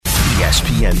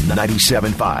ESPN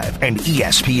 97.5 and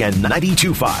ESPN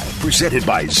 92.5. Presented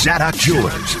by Zadok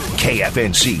Jewelers.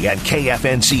 KFNC and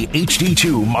KFNC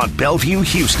HD2 Mont Bellevue,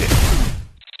 Houston.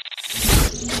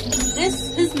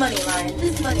 This is Moneyline.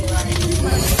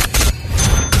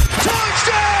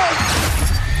 Touchdown!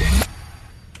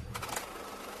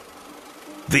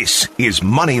 This is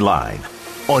Moneyline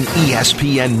on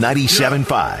ESPN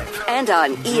 97.5. And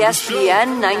on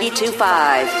ESPN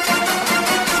 92.5.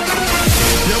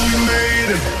 Yeah, we made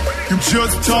it. You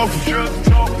just talking.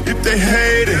 If they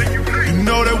hate it, you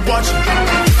know they watching.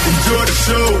 Enjoy the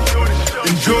show.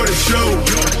 Enjoy the show.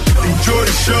 Enjoy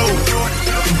the show.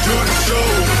 Enjoy the show.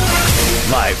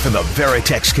 Live from the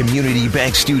Veritex Community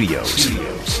Bank Studios.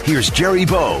 Here's Jerry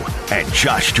Bowe and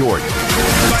Josh Jordan.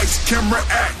 Lights, camera,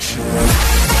 action.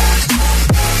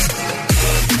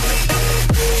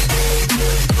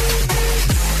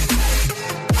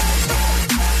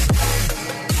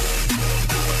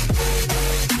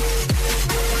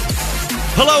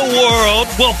 Hello, world.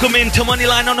 Welcome into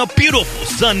Moneyline on a beautiful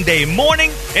Sunday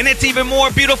morning. And it's even more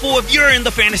beautiful if you're in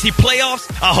the fantasy playoffs.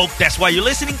 I hope that's why you're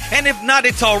listening. And if not,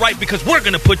 it's all right because we're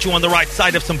going to put you on the right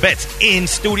side of some bets in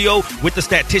studio with the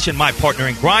statistician, my partner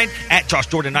in grind, at Josh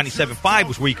Jordan 97.5,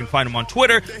 which is where you can find him on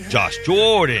Twitter, Josh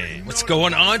Jordan. What's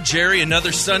going on, Jerry?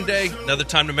 Another Sunday, another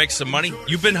time to make some money.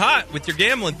 You've been hot with your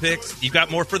gambling picks. You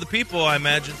got more for the people, I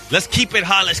imagine. Let's keep it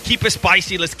hot. Let's keep it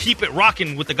spicy. Let's keep it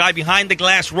rocking with the guy behind the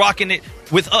glass rocking it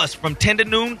with us from 10 to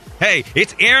noon. Hey,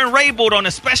 it's Aaron Raybold on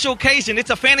a special occasion. It's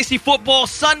a fantasy football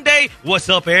Sunday. What's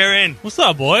up, Aaron? What's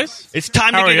up, boys? It's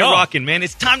time to get it rocking, man.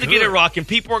 It's time to Good. get it rocking.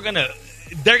 People are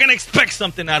they're going to expect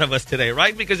something out of us today,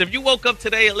 right? Because if you woke up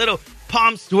today a little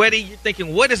palm sweaty, you're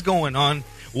thinking, what is going on?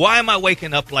 Why am I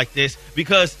waking up like this?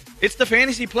 Because it's the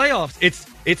fantasy playoffs.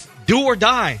 It's do or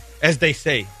die, as they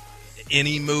say.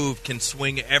 Any move can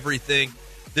swing everything.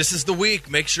 This is the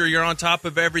week. Make sure you're on top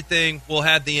of everything. We'll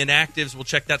have the inactives. We'll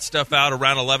check that stuff out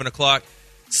around 11 o'clock.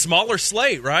 Smaller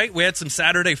slate, right? We had some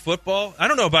Saturday football. I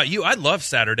don't know about you. I love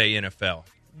Saturday NFL.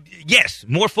 Yes,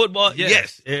 more football.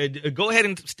 Yes. Go ahead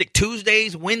and stick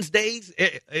Tuesdays, Wednesdays.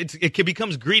 It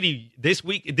becomes greedy this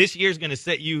week. This year's going to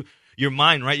set your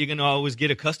mind, right? You're going to always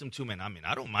get accustomed to, man,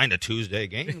 I don't mind a Tuesday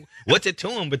game. What's it to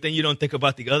them? But then you don't think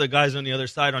about the other guys on the other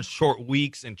side on short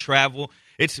weeks and travel.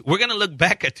 We're going to look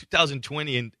back at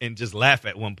 2020 and just laugh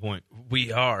at one point.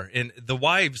 We are. And the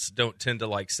wives don't tend to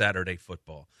like Saturday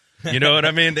football. You know what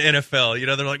I mean? The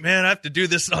NFL, they're like, man, I have to do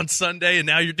this on Sunday, and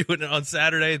now you're doing it on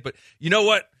Saturday. But you know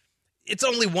what? It's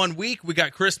only 1 week. We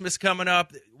got Christmas coming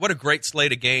up. What a great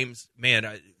slate of games.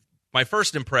 Man, my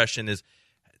first impression is,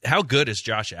 how good is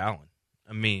Josh Allen?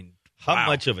 I mean, how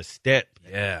much of a step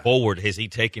forward has he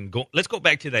taken? Let's go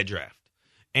back to that draft.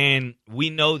 And we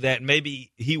know that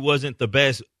maybe he wasn't the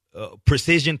best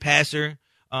precision passer.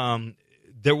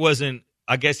 There wasn't,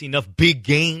 I guess, enough big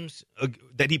games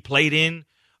that he played in.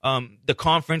 The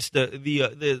conference,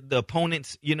 the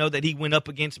opponents, that he went up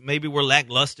against maybe were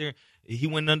lackluster. He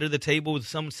went under the table.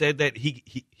 Some said that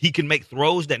he can make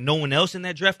throws that no one else in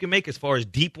that draft can make as far as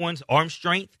deep ones, arm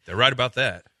strength. They're right about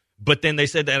that. But then they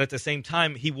said that at the same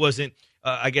time, he wasn't,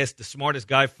 I guess, the smartest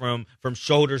guy from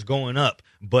shoulders going up.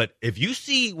 But if you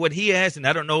see what he has, and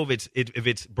I don't know if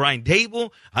it's Brian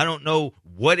Dable, I don't know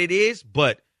what it is,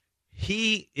 but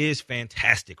he is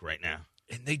fantastic right now.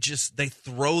 And they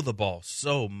throw the ball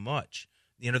so much.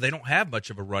 They don't have much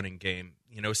of a running game.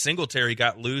 Singletary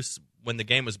got loose when the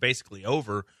game was basically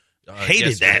over.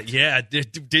 Hated that. Yeah,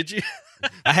 did you?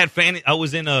 I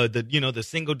was in the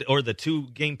single or the 2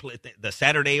 game play, the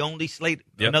Saturday only slate.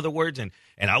 Yep. In other words, and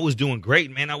I was doing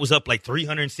great, man. I was up like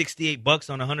 $368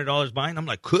 on $100 buying. I'm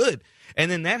like, good.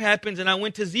 And then that happens, and I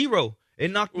went to zero.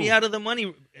 It knocked me out of the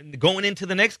money. And going into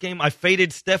the next game, I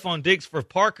faded Stephon Diggs for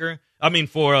Parker. I mean,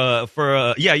 for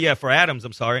Adams.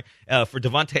 I'm sorry, for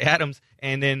Devontae Adams,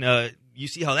 and then you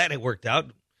see how that had worked out.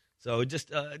 So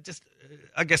just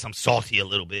I guess I'm salty a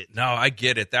little bit. No, I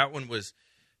get it. That one was.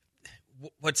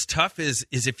 What's tough is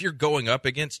if you're going up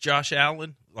against Josh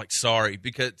Allen,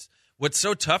 because what's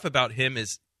so tough about him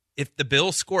is if the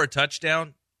Bills score a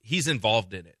touchdown, he's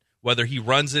involved in it. Whether he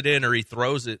runs it in or he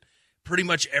throws it, pretty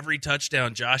much every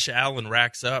touchdown Josh Allen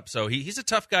racks up. So he's a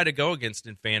tough guy to go against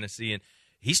in fantasy, and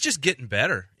he's just getting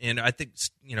better. And I think,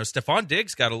 Stephon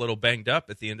Diggs got a little banged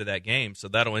up at the end of that game, so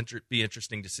that'll be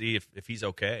interesting to see if he's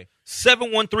okay.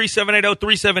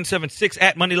 713-780-3776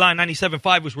 at Moneyline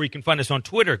 97.5 is where you can find us on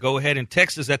Twitter. Go ahead and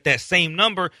text us at that same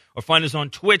number or find us on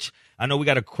Twitch. I know we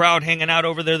got a crowd hanging out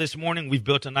over there this morning. We've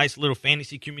built a nice little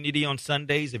fantasy community on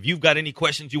Sundays. If you've got any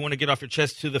questions you want to get off your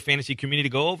chest to the fantasy community,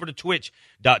 go over to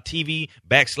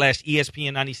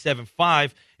twitch.tv/ESPN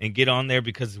 97.5 and get on there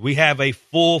because we have a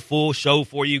full show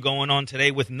for you going on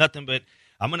today with nothing but,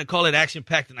 I'm going to call it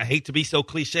action-packed, and I hate to be so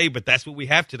cliche, but that's what we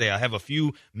have today. I have a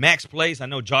few max plays. I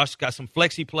know Josh got some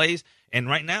flexi plays, and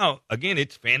right now, again,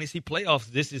 it's fantasy playoffs.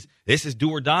 This is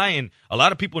do or die, and a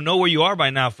lot of people know where you are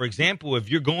by now. For example, if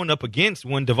you're going up against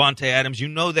one Devontae Adams, you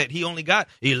know that he only got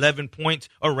 11 points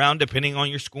around, depending on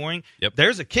your scoring. Yep.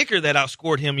 There's a kicker that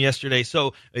outscored him yesterday,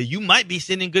 so you might be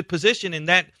sitting in good position in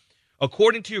that.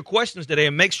 According to your questions today,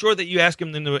 and make sure that you ask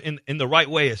them in the right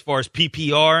way as far as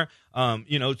PPR,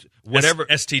 whatever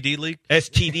STD league.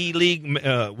 STD league.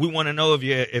 We want to know if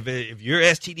you're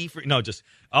STD free. No, just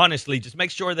honestly, just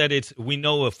make sure that we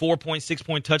know a 4-point,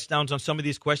 6-point touchdowns on some of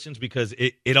these questions because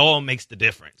it all makes the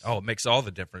difference. Oh, it makes all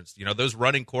the difference. Those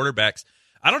running quarterbacks.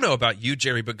 I don't know about you,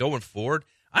 Jerry, but going forward,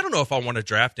 I don't know if I want to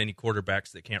draft any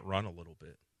quarterbacks that can't run a little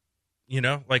bit.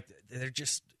 They're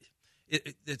just.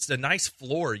 It's a nice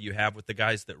floor you have with the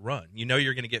guys that run.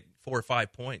 You're going to get 4 or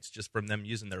 5 points just from them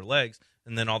using their legs,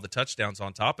 and then all the touchdowns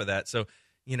on top of that. So,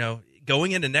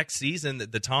 going into next season,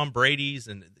 the Tom Brady's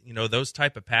and, those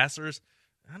type of passers,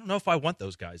 I don't know if I want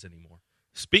those guys anymore.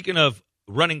 Speaking of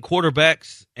running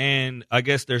quarterbacks, and I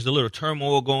guess there's a little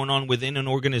turmoil going on within an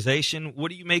organization,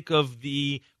 what do you make of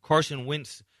the Carson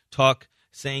Wentz talk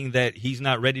saying that he's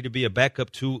not ready to be a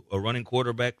backup to a running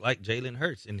quarterback like Jalen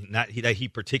Hurts? And not that he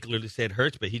particularly said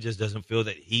Hurts, but he just doesn't feel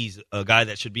that he's a guy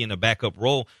that should be in a backup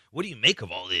role. What do you make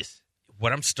of all this?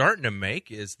 What I'm starting to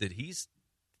make is that he's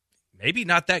maybe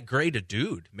not that great a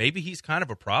dude. Maybe he's kind of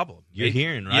a problem. You're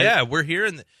hearing, right? Yeah, we're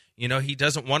hearing that, he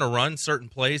doesn't want to run certain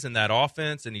plays in that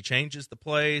offense, and he changes the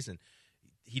plays, and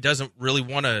he doesn't really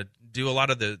want to do a lot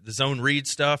of the zone read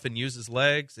stuff and use his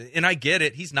legs. And I get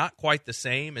it. He's not quite the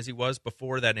same as he was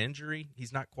before that injury.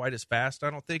 He's not quite as fast, I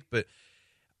don't think. But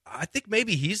I think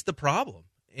maybe he's the problem.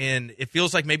 And it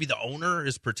feels like maybe the owner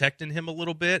is protecting him a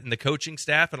little bit and the coaching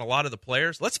staff and a lot of the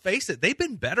players. Let's face it, they've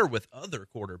been better with other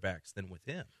quarterbacks than with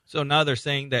him. So now they're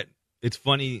saying that it's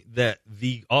funny that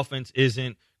the offense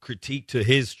isn't critiqued to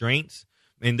his strengths.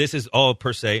 And this is all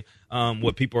per se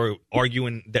what people are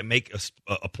arguing that make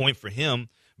a point for him.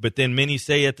 But then many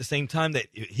say at the same time that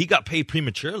he got paid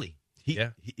prematurely.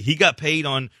 He got paid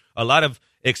on a lot of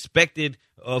expected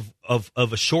of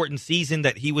a shortened season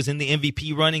that he was in the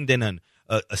MVP running, then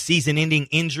a season-ending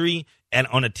injury, and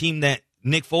on a team that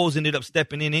Nick Foles ended up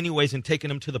stepping in anyways and taking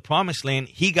him to the promised land.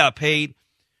 He got paid.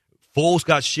 Foles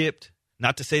got shipped.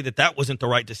 Not to say that that wasn't the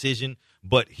right decision,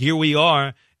 but here we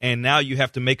are, and now you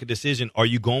have to make a decision. Are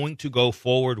you going to go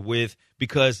forward with –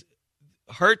 because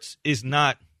Hurts is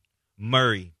not –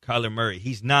 Kyler Murray.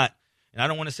 He's not, and I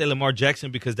don't want to say Lamar Jackson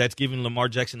because that's giving Lamar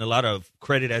Jackson a lot of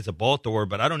credit as a ball thrower,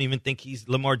 but I don't even think he's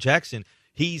Lamar Jackson.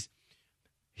 He's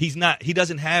not. He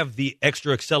doesn't have the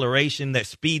extra acceleration, that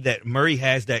speed that Murray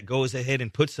has that goes ahead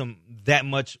and puts him that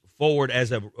much forward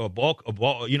as a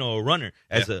runner,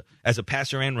 as a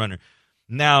passer and runner.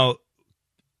 Now,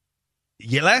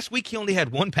 last week he only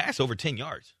had one pass over 10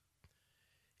 yards.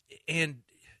 And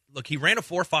look, he ran a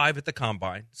 4.5 at the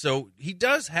combine, so he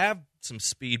does have some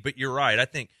speed, but you're right. I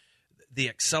think the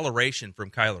acceleration from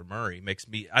Kyler Murray makes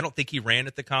me – I don't think he ran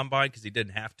at the combine because he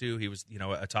didn't have to. He was,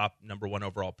 a top number 1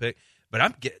 overall pick.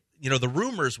 But the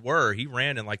rumors were he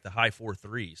ran in like the high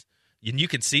 4.3s. And you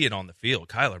can see it on the field.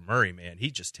 Kyler Murray, man, he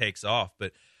just takes off.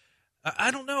 But I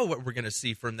don't know what we're going to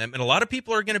see from them. And a lot of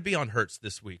people are going to be on Hurts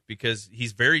this week because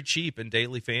he's very cheap in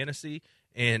daily fantasy,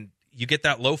 and you get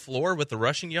that low floor with the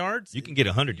rushing yards. You can get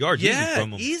 100 yards easy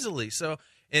from him. Easily. So,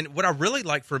 and what I really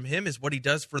like from him is what he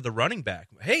does for the running back.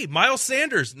 Hey, Miles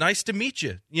Sanders, nice to meet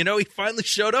you. He finally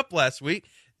showed up last week.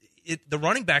 The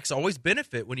running backs always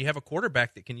benefit when you have a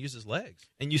quarterback that can use his legs.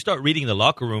 And you start reading the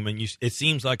locker room, and it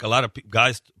seems like a lot of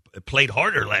guys played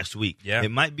harder last week. Yeah.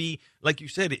 It might be, like you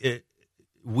said,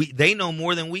 they know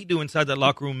more than we do inside that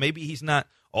locker room. Maybe he's not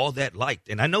all that liked.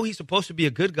 And I know he's supposed to be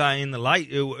a good guy in the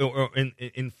light or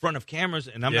in front of cameras,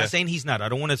 and I'm not saying he's not. I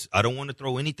don't want to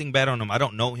throw anything bad on him. I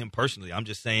don't know him personally. I'm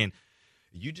just saying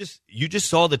you just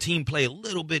saw the team play a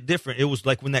little bit different. It was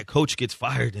like when that coach gets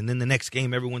fired and then the next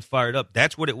game everyone's fired up.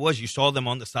 That's what it was. You saw them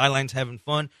on the sidelines having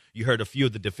fun. You heard a few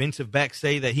of the defensive backs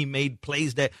say that he made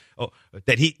plays that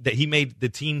he made the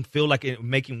team feel like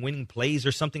making winning plays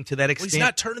or something to that extent. Well, he's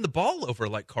not turning the ball over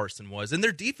like Carson was, and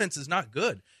their defense is not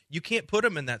good. You can't put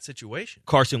him in that situation.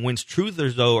 Carson Wentz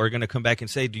truthers, though, are going to come back and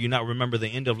say, do you not remember the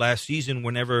end of last season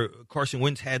whenever Carson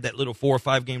Wentz had that little 4 or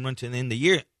 5 game run to the end of the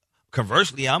year?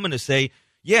 Conversely, I'm going to say,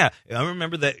 yeah, I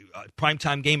remember that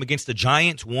primetime game against the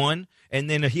Giants won, and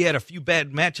then he had a few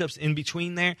bad matchups in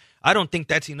between there. I don't think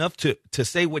that's enough to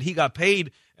say what he got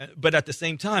paid, but at the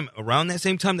same time, around that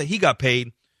same time that he got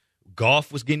paid,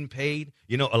 Goff was getting paid.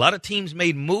 You know, a lot of teams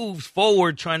made moves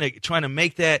forward trying to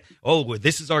make that, oh, well,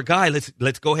 this is our guy.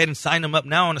 Let's go ahead and sign him up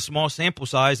now on a small sample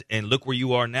size, and look where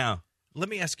you are now. Let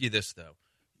me ask you this, though.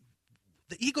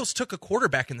 The Eagles took a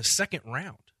quarterback in the second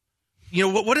round. You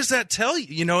know, what does that tell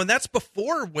you? You know, and that's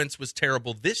before Wentz was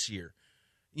terrible this year.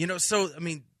 You know, so, I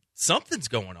mean, something's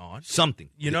going on. Something.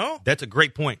 You know? That's a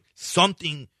great point.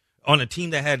 Something on a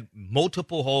team that had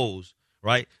multiple holes,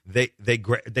 right? They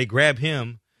grab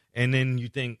him, and then you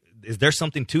think, is there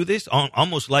something to this?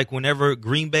 Almost like whenever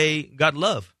Green Bay got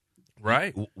Love.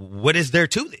 Right. What is there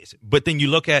to this? But then you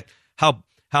look at how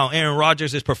Aaron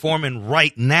Rodgers is performing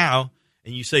right now,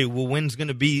 and you say, well, when's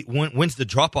the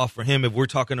drop-off for him? If we're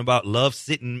talking about Love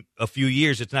sitting a few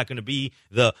years, it's not going to be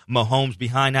the Mahomes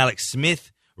behind Alex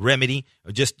Smith remedy.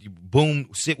 Just boom,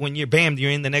 sit 1 year, bam,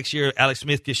 you're in the next year. Alex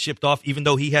Smith gets shipped off, even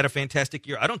though he had a fantastic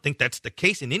year. I don't think that's the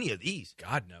case in any of these.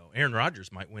 God, no. Aaron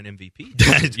Rodgers might win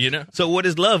MVP. You know? So what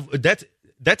is Love? That's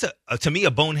to me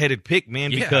a boneheaded pick, man,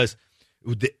 because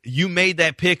you made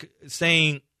that pick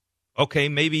saying, okay,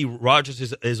 maybe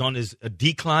Rodgers is on his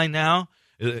decline now.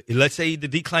 Let's say the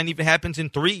decline even happens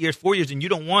in 3 years, 4 years, and you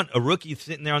don't want a rookie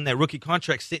sitting there on that rookie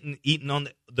contract, eating on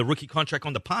the rookie contract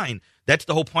on the pine. That's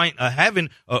the whole point of having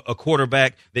a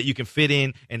quarterback that you can fit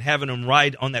in and having him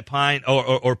ride on that pine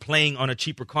or playing on a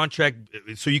cheaper contract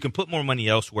so you can put more money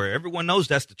elsewhere. Everyone knows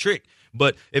that's the trick.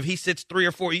 But if he sits 3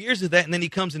 or 4 years of that and then he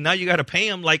comes and now you got to pay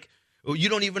him like you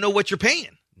don't even know what you're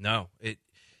paying. No,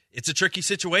 it's a tricky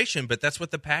situation, but that's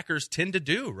what the Packers tend to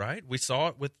do, right? We saw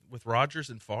it with Rodgers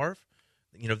and Favre.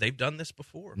 You know, they've done this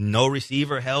before. No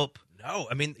receiver help. No,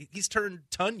 I mean, he's turned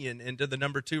Tunyon into the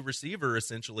number 2 receiver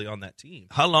essentially on that team.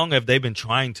 How long have they been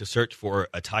trying to search for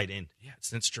a tight end? Yeah,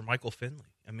 since Jermichael Finley.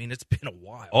 I mean, it's been a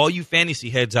while. All you fantasy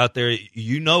heads out there,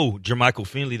 you know Jermichael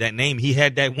Finley, that name. He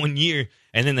had that 1 year,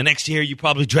 and then the next year you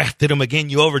probably drafted him again.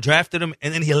 You overdrafted him,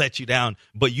 and then he let you down.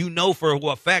 But you know for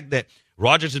a fact that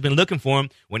Rodgers has been looking for him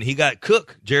when he got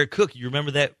Jared Cook. You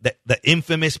remember that the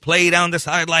infamous play down the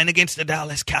sideline against the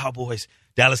Dallas Cowboys.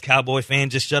 Dallas Cowboy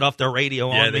fans just shut off their radio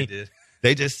on me. Yeah, they did.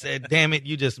 They just said, damn it,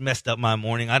 you just messed up my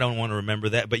morning. I don't want to remember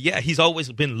that. But, yeah, he's always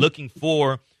been looking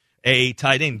for a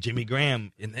tight end, Jimmy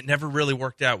Graham. And it never really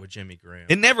worked out with Jimmy Graham.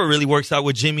 It never really works out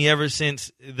with Jimmy ever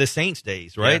since the Saints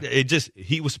days, right? Yeah.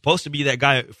 He was supposed to be that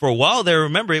guy for a while there.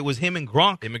 Remember, it was him and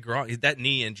Gronk. That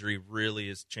knee injury really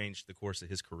has changed the course of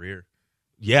his career.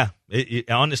 Yeah, it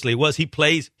honestly was.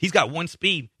 He's got one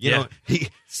speed. You know,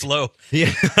 slow.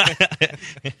 Yeah.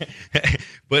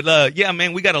 But, yeah,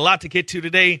 man, we got a lot to get to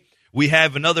today. We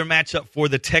have another matchup for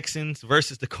the Texans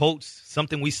versus the Colts,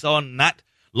 something we saw not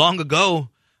long ago.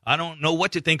 I don't know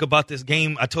what to think about this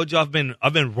game. I told you I've been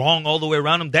wrong all the way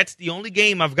around them. That's the only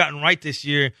game I've gotten right this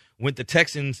year with the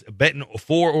Texans betting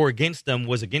for or against them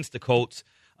was against the Colts.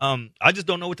 I just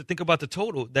don't know what to think about the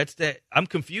total. I'm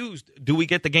confused. Do we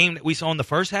get the game that we saw in the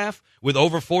first half with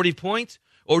over 40 points,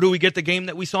 or do we get the game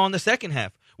that we saw in the second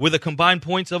half with a combined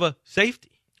points of a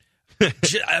safety?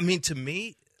 I mean, to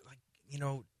me, like, you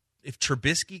know, if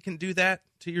Trubisky can do that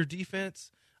to your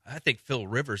defense, I think Phil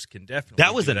Rivers can definitely.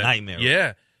 That was a nightmare.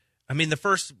 Yeah. I mean, the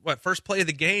first play of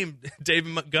the game,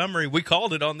 David Montgomery, we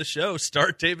called it on the show,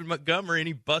 start David Montgomery, and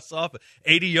he busts off an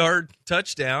 80-yard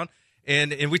touchdown.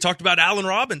 And we talked about Allen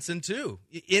Robinson, too.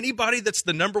 Anybody that's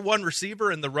the number 1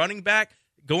 receiver and the running back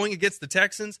going against the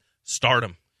Texans, start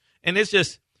him. And it's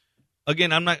just,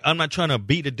 again, I'm not trying to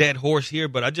beat a dead horse here,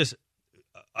 but I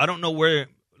don't know where,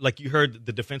 like you heard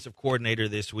the defensive coordinator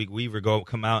this week, Weaver,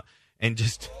 come out and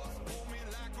just,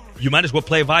 you might as well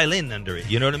play a violin under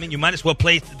it. You know what I mean? You might as well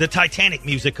play the Titanic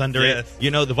music under it. You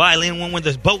know, the violin one when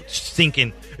the boat's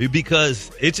sinking,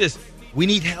 because it's just, we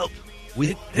need help.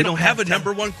 We don't have a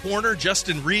number 1 corner.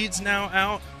 Justin Reed's now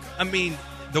out. I mean,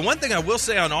 the one thing I will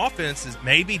say on offense is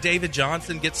maybe David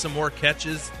Johnson gets some more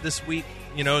catches this week,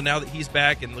 you know, now that he's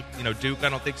back. And, you know, Duke I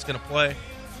don't think is going to play.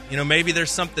 You know, maybe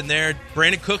there's something there.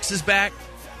 Brandon Cooks is back.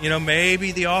 You know,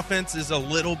 maybe the offense is a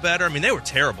little better. I mean, they were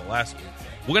terrible last week.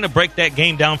 We're going to break that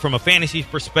game down from a fantasy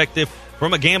perspective,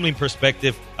 from a gambling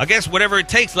perspective. I guess whatever it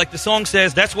takes, like the song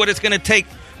says, that's what it's going to take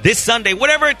this Sunday.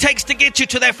 Whatever it takes to get you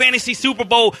to that fantasy Super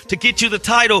Bowl, to get you the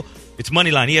title. It's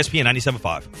Moneyline, ESPN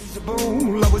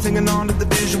 97.5. I was hanging on to the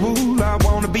visual. I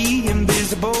want to be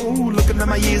invisible. Looking at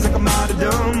my years like I'm out of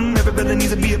dumb. Everybody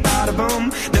needs to be a part of them.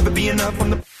 Never be enough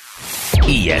on the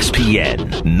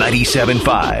ESPN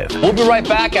 97.5. We'll be right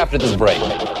back after this break.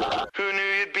 Who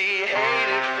knew you'd be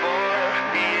hated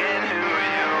for being who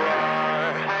you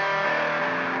are,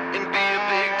 and be a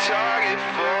big target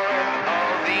for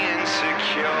all the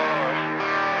insecure.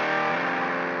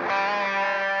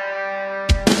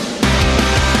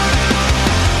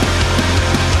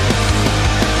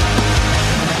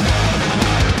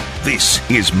 This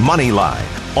is Moneyline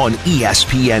on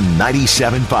ESPN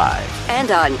 97.5.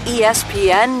 And on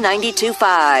ESPN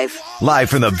 92.5. Live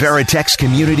from the Veritex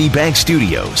Community Bank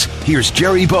Studios, here's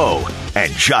Jerry Bow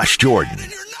and Josh Jordan.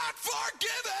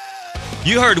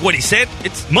 You heard what he said.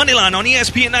 It's Moneyline on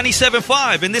ESPN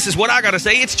 97.5, and this is what I got to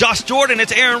say. It's Josh Jordan,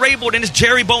 it's Aaron Raybould, and it's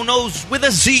Jerry Bonos with a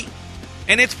Z.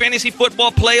 And it's fantasy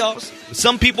football playoffs.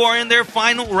 Some people are in their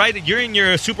final, right? You're in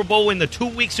your Super Bowl, in the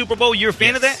 2-week Super Bowl. You're a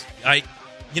fan of that?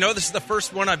 This is the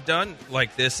first one I've done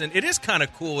like this, and it is kind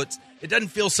of cool. It doesn't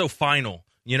feel so final.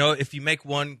 You know, if you make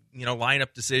one,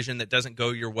 lineup decision that doesn't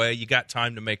go your way, you got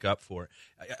time to make up for it.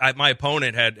 My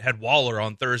opponent had Waller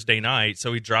on Thursday night,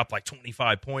 so he dropped like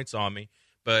 25 points on me.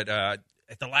 But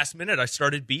at the last minute, I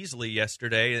started Beasley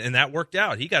yesterday, and that worked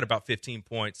out. He got about 15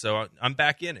 points, so I'm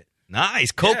back in it.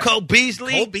 Nice. Coco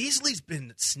Beasley. Cole Beasley's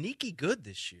been sneaky good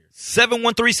this year.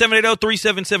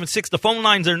 713-780-3776. The phone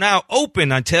lines are now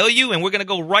open, I tell you, and we're going to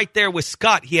go right there with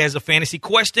Scott. He has a fantasy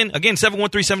question. Again,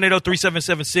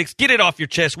 713-780-3776. Get it off your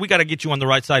chest. We got to get you on the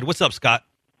right side. What's up, Scott?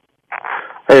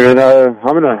 Hey, man,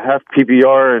 I'm in a half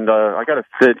PPR, and I got to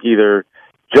sit either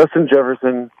Justin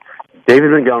Jefferson,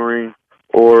 David Montgomery,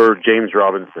 or James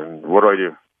Robinson. What do I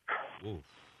do? Ooh.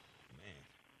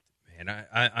 And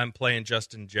I'm playing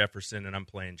Justin Jefferson, and I'm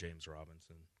playing James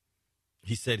Robinson.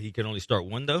 He said he could only start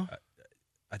one, though?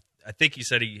 I think he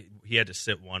said he had to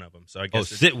sit one of them. So I guess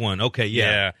sit one. Okay,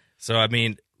 yeah. So, I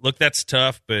mean, look, that's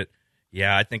tough, but,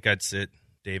 yeah, I think I'd sit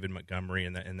David Montgomery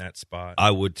in that spot.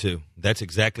 I would, too. That's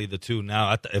exactly the two.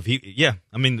 Now,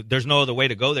 there's no other way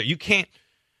to go there. You can't.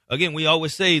 Again, we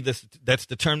always say this. That's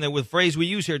the term that with phrase we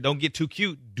use here. Don't get too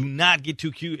cute. Do not get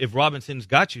too cute if Robinson's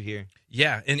got you here.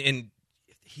 Yeah, and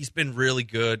he's been really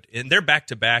good, and they're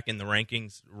back-to-back in the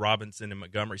rankings, Robinson and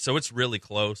Montgomery, so it's really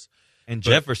close. And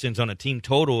Jefferson's on a team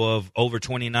total of over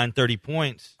 29, 30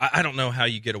 points. I don't know how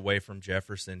you get away from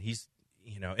Jefferson. He's,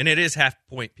 and it is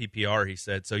half-point PPR, he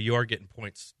said, so you are getting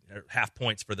points, half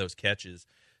points for those catches.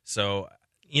 So,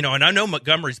 and I know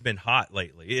Montgomery's been hot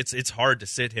lately. It's hard to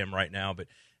sit him right now, but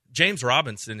James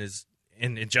Robinson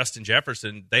and Justin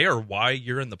Jefferson, they are why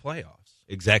you're in the playoffs.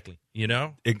 Exactly.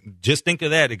 Just think of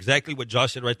that. Exactly what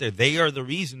Josh said right there. They are the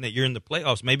reason that you're in the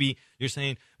playoffs. Maybe you're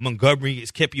saying Montgomery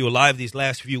has kept you alive these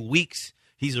last few weeks.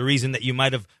 He's the reason that you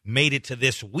might have made it to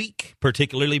this week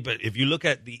particularly. But if you look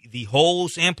at the whole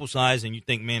sample size and you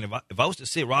think, man, if I was to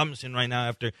sit Robinson right now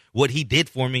after what he did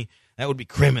for me, that would be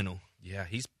criminal. Yeah,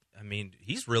 he's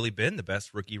really been the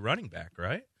best rookie running back,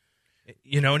 right?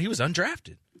 And he was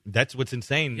undrafted. That's what's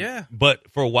insane. Yeah. But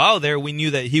for a while there, we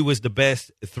knew that he was the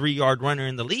best 3-yard runner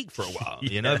in the league for a while.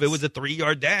 Yes. If it was a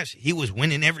 3-yard dash, he was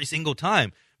winning every single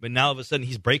time. But now all of a sudden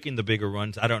he's breaking the bigger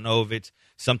runs. I don't know if it's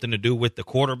something to do with the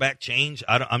quarterback change.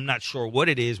 I'm not sure what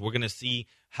it is. We're going to see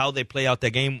how they play out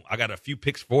that game. I got a few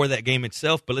picks for that game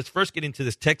itself. But let's first get into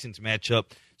this Texans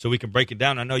matchup so we can break it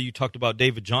down. I know you talked about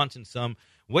David Johnson some.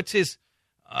 What's his,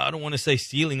 I don't want to say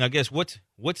ceiling, I guess. What's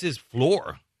his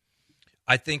floor?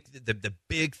 I think the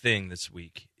big thing this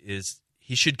week is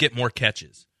he should get more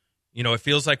catches. It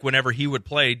feels like whenever he would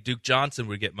play, Duke Johnson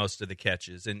would get most of the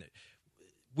catches. And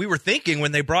we were thinking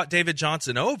when they brought David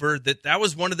Johnson over that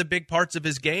was one of the big parts of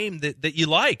his game that you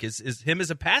like is him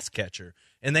as a pass catcher.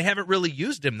 And they haven't really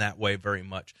used him that way very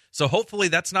much. So hopefully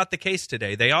that's not the case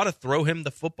today. They ought to throw him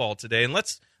the football today. And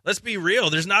let's be real.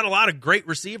 There's not a lot of great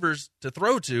receivers to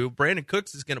throw to. Brandon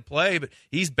Cooks is going to play, but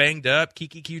he's banged up.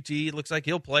 Kiki QT looks like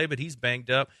he'll play, but he's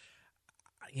banged up.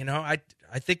 I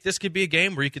think this could be a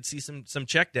game where you could see some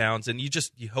checkdowns, and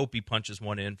you hope he punches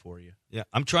one in for you. Yeah,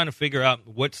 I'm trying to figure out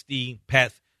what's the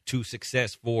path to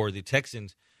success for the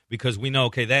Texans because we know,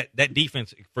 okay, that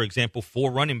defense, for example, for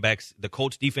running backs, the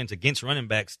Colts defense against running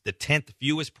backs, the 10th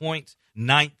fewest points,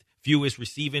 9th fewest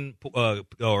receiving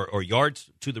or yards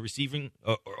to the receiving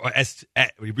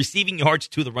receiving yards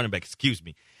to the running back, excuse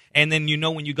me. And then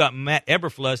when you got Matt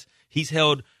Eberflus, he's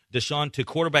held Deshaun to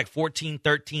quarterback 14,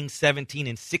 13, 17,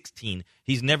 and 16.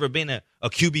 He's never been a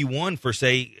QB1 for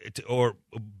say or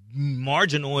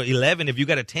marginal 11. If you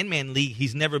got a 10-man league,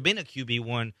 he's never been a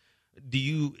QB1.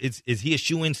 Is he a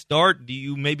shoe-in start? Do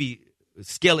you maybe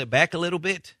scale it back a little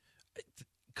bit?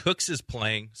 Cooks is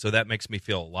playing, so that makes me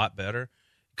feel a lot better.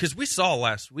 Because we saw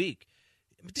last week,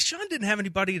 Deshaun didn't have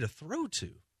anybody to throw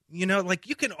to.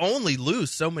 You can only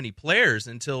lose so many players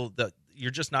until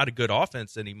you're just not a good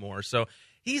offense anymore. So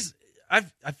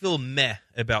I feel meh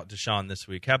about Deshaun this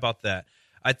week. How about that?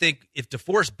 I think if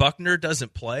DeForest Buckner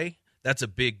doesn't play, that's a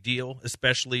big deal,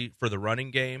 especially for the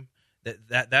running game.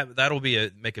 That'll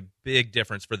make a big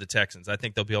difference for the Texans. I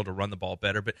think they'll be able to run the ball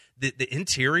better. But the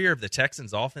interior of the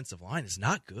Texans' offensive line is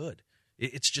not good.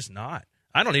 It's just not.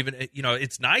 I don't even,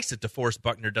 it's nice that DeForest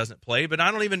Buckner doesn't play, but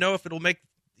I don't even know if it'll make,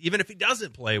 even if he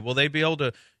doesn't play, will they be able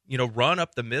to, run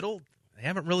up the middle? They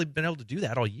haven't really been able to do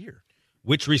that all year.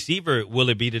 Which receiver will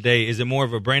it be today? Is it more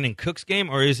of a Brandon Cooks game,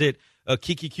 or is it a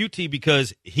Kiki QT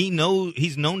because he's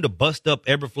known to bust up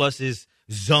Eberflus's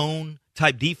zone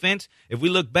type defense? If we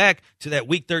look back to that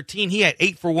week 13, he had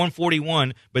 8 for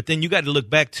 141, but then you got to look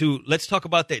back to, let's talk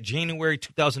about that January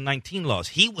 2019 loss.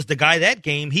 He was the guy that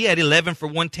game. He had 11 for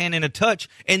 110 and a touch.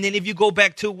 And then if you go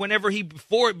back to whenever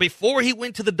before he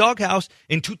went to the doghouse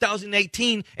in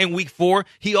 2018 in week 4,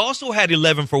 he also had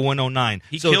 11 for 109.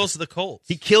 He kills the Colts.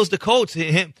 He kills the Colts.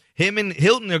 Him and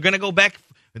Hilton are going to go back.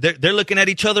 They're looking at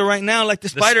each other right now like the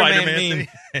Spider-Man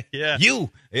meme. Yeah.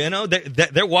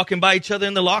 They're walking by each other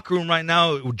in the locker room right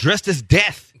now dressed as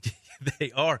death.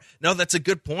 They are. No, that's a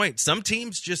good point. Some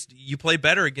teams you play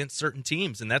better against certain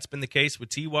teams, and that's been the case with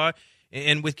T.Y.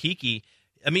 and with Kiki.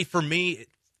 I mean, for me,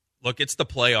 look, it's the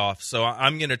playoffs, so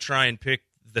I'm going to try and pick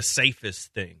the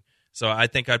safest thing. So I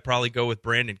think I'd probably go with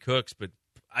Brandon Cooks, but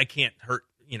I can't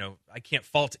I can't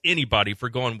fault anybody for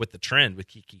going with the trend with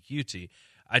Kiki QT.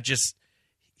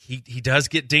 He does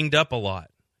get dinged up a lot,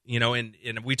 and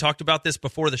we talked about this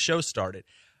before the show started.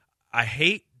 I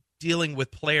hate dealing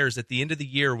with players at the end of the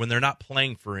year when they're not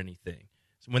playing for anything.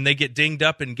 So when they get dinged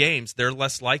up in games, they're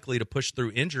less likely to push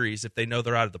through injuries if they know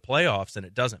they're out of the playoffs, and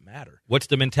it doesn't matter. What's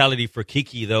the mentality for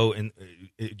Kiki, though, in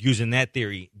using that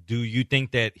theory? Do you think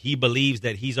that he believes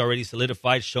that he's already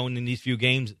solidified, shown in these few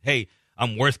games, hey,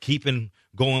 I'm worth keeping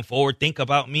going forward, think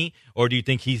about me? Or do you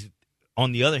think he's,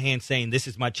 on the other hand, saying this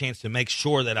is my chance to make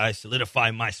sure that I solidify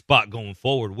my spot going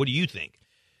forward? What do you think?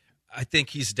 I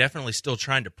think he's definitely still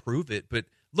trying to prove it, but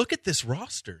look at this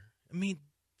roster. I mean,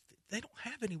 they don't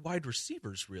have any wide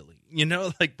receivers, really.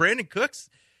 Like Brandon Cooks,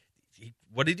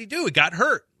 what did he do? He got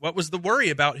hurt. What was the worry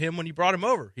about him when you brought him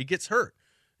over? He gets hurt.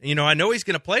 I know he's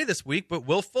going to play this week, but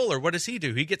Will Fuller, what does he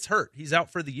do? He gets hurt. He's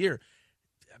out for the year.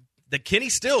 The Kenny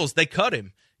Stills, they cut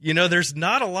him. There's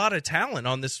not a lot of talent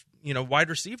on this wide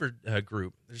receiver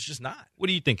group. There's just not. What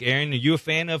do you think, Aaron? Are you a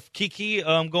fan of Kiki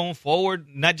going forward?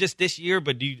 Not just this year,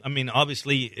 but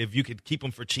obviously, if you could keep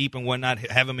him for cheap and whatnot,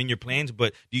 have him in your plans,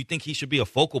 but do you think he should be a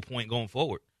focal point going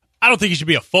forward? I don't think he should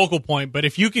be a focal point, but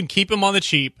if you can keep him on the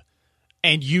cheap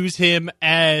and use him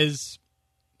as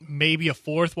maybe a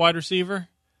fourth wide receiver,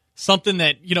 something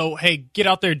that, hey, get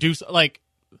out there, do like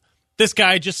this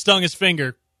guy just stung his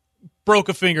finger, broke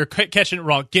a finger, catching it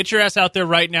wrong. Get your ass out there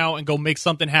right now and go make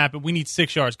something happen. We need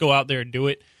 6 yards. Go out there and do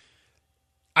it.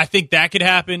 I think that could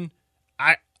happen.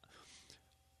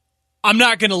 I'm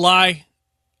not going to lie.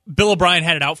 Bill O'Brien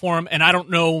had it out for him, and I don't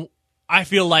know. I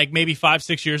feel like maybe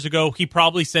 5-6 years ago, he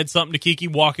probably said something to Kiki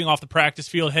walking off the practice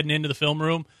field, heading into the film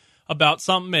room about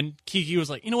something, and Kiki was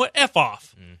like, you know what, F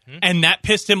off. Mm-hmm. And that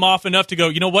pissed him off enough to go,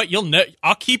 you know what,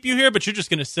 I'll keep you here, but you're just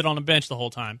going to sit on the bench the whole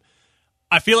time.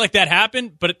 I feel like that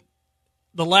happened, but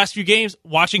the last few games,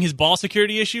 watching his ball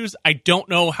security issues, I don't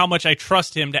know how much I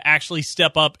trust him to actually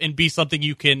step up and be something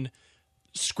you can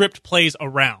script plays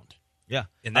around. Yeah,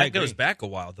 and that goes back a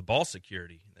while, the ball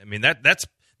security. I mean, that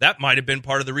might have been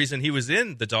part of the reason he was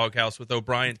in the doghouse with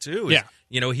O'Brien, too.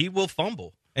 He will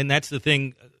fumble. And that's the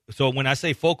thing. So when I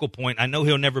say focal point, I know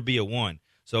he'll never be a 1.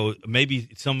 So maybe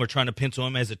some are trying to pencil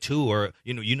him as a 2, or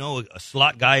a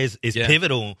slot guy is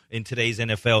pivotal in today's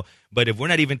NFL. But if we're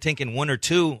not even thinking 1 or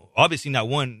 2, obviously not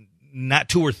 1, not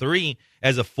 2 or 3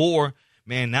 as a 4,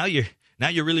 man, now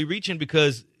you're really reaching,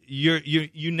 because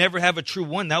you never have a true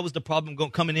 1. That was the problem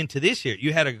coming into this year.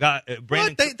 You had a guy,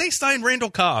 Brandon. What? They signed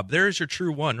Randall Cobb. There's your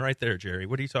true 1 right there, Jerry.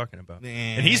 What are you talking about?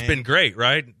 Man. And he's been great,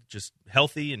 right? Just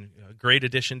healthy and a great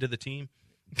addition to the team.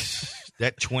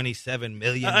 That $27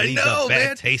 million leaves a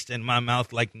bad taste in my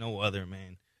mouth like no other,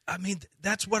 man. I mean,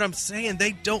 that's what I'm saying.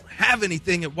 They don't have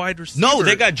anything at wide receiver. No,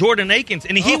 they got Jordan Akins,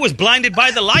 and he was blinded by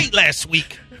the light last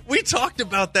week. We talked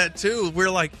about that, too.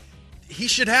 We're like, he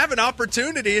should have an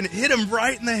opportunity, and it hit him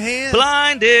right in the hand.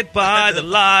 Blinded by the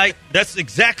light. That's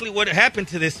exactly what happened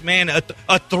to this man. A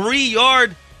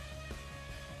 3-yard,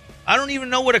 I don't even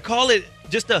know what to call it,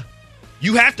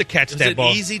 you have to catch that ball. It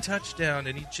was an easy touchdown,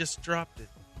 and he just dropped it.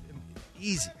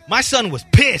 Easy. My son was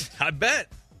pissed. I bet.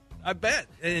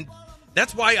 And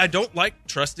that's why I don't like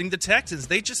trusting the Texans.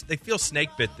 They feel snake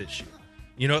bit this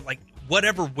year. Like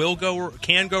whatever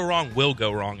can go wrong will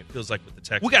go wrong, it feels like, with the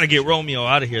Texans. We got to get Romeo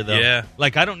out of here, though. Yeah.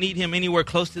 Like, I don't need him anywhere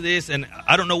close to this, and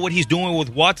I don't know what he's doing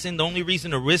with Watson. The only reason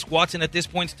to risk Watson at this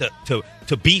point is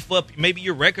to beef up maybe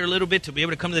your record a little bit, to be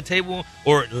able to come to the table,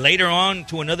 or later on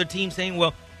to another team saying,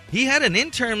 well, he had an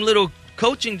interim little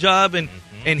coaching job, and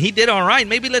he did all right.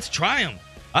 Maybe let's try him.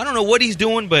 I don't know what he's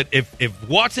doing, but if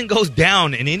Watson goes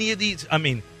down in any of these, I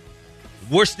mean,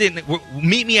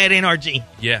 Meet me at NRG.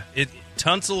 Yeah,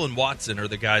 Tunsil and Watson are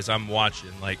the guys I'm watching.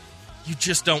 Like, you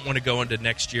just don't want to go into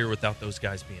next year without those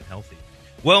guys being healthy.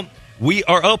 Well, we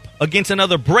are up against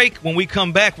another break. When we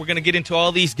come back, we're going to get into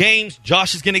all these games.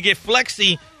 Josh is going to get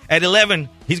flexy at 11.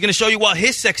 He's going to show you why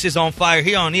his sex is on fire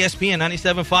here on ESPN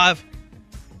 97.5.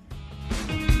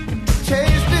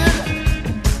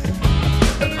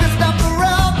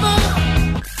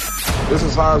 This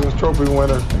is Heisman Trophy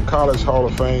winner and College Hall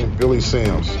of Fame Billy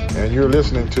Sims, and you're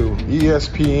listening to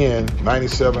ESPN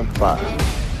 97.5.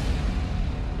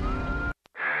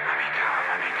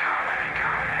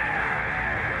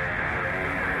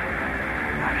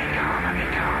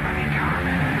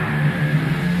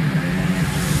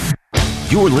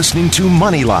 You're listening to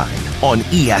Moneyline on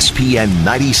ESPN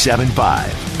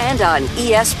 97.5. And on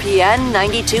ESPN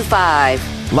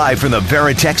 92.5. Live from the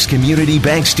Veritex Community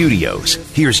Bank Studios,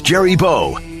 here's Jerry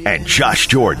Bowe and Josh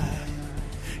Jordan.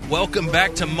 Welcome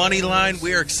back to Moneyline.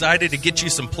 We are excited to get you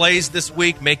some plays this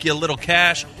week, make you a little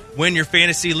cash, win your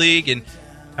fantasy league, and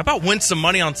how about win some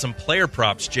money on some player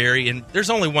props, Jerry? And there's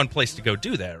only one place to go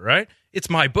do that, right? It's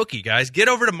MyBookie, guys. Get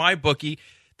over to MyBookie.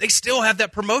 They still have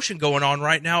that promotion going on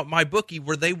right now at MyBookie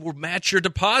where they will match your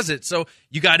deposit. So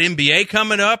you got NBA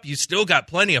coming up. You still got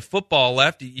plenty of football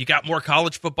left. You got more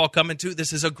college football coming too.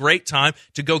 This is a great time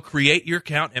to go create your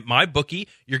account at MyBookie.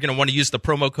 You're going to want to use the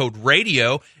promo code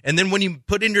RADIO. And then when you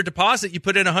put in your deposit, you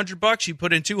put in $100, you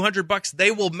put in $200,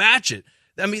 they will match it.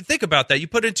 I mean, think about that. You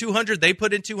put in $200, they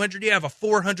put in $200. You have a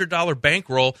 $400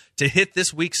 bankroll to hit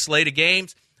this week's slate of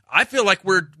games. I feel like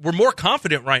we're more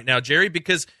confident right now, Jerry,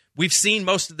 because we've seen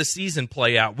most of the season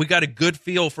play out. We got a good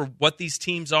feel for what these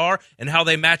teams are and how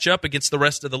they match up against the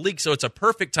rest of the league. So it's a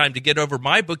perfect time to get over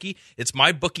MyBookie. It's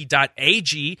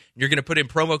mybookie.ag. You're going to put in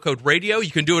promo code RADIO.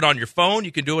 You can do it on your phone.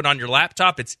 You can do it on your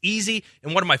laptop. It's easy.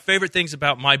 And one of my favorite things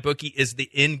about MyBookie is the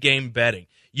in-game betting.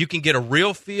 You can get a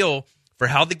real feel for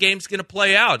how the game's going to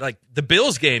play out. Like the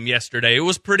Bills game yesterday, it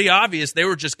was pretty obvious they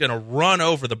were just going to run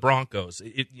over the Broncos.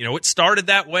 It started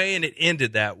that way and it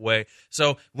ended that way.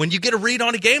 So when you get a read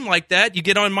on a game like that, you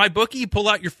get on MyBookie, you pull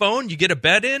out your phone, you get a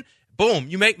bet in, boom,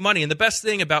 you make money. And the best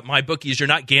thing about MyBookie is you're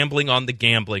not gambling on the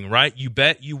gambling, right? You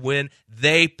bet, you win,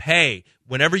 they pay.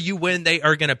 Whenever you win, they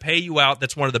are going to pay you out.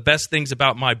 That's one of the best things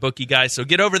about MyBookie, guys. So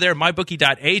get over there,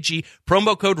 mybookie.ag,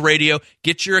 promo code RADIO.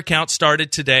 Get your account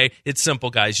started today. It's simple,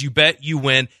 guys. You bet, you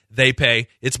win, they pay.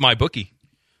 It's MyBookie.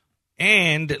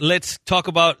 And let's talk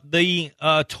about the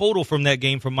total from that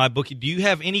game from MyBookie. Do you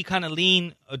have any kind of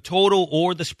lean total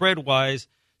or the spread-wise?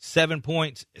 7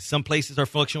 points. Some places are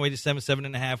fluctuating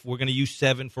 7.5. We're going to use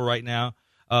 7 for right now.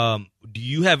 Do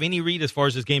you have any read as far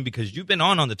as this game? Because you've been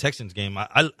on the Texans game.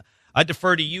 I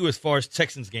defer to you as far as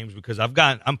Texans games because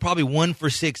I'm probably 1 for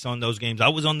 6 on those games. I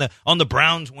was on the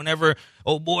Browns whenever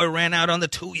old boy ran out on the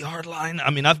 2-yard line. I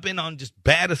mean, I've been on just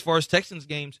bad as far as Texans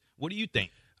games. What do you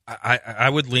think? I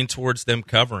would lean towards them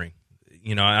covering.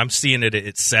 I'm seeing it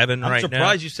at 7 right now. I'm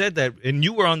surprised you said that. And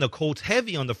you were on the Colts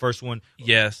heavy on the first one.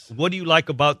 Yes. What do you like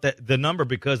about the number?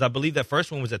 Because I believe that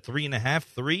first one was at 3.5,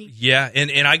 3. Yeah,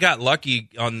 and I got lucky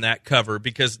on that cover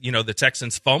because, the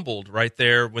Texans fumbled right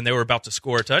there when they were about to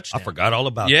score a touchdown. I forgot all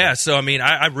about that. Yeah, so,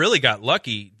 I really got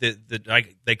lucky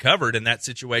that they covered in that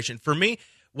situation. For me,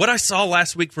 what I saw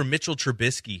last week from Mitchell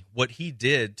Trubisky, what he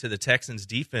did to the Texans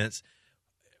defense,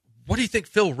 what do you think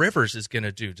Phil Rivers is going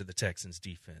to do to the Texans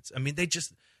defense? I mean, they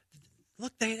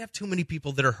have too many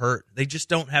people that are hurt. They just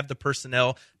don't have the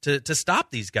personnel to stop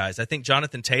these guys. I think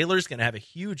Jonathan Taylor's going to have a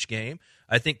huge game.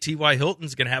 I think T.Y.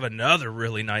 Hilton's going to have another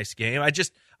really nice game.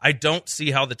 I don't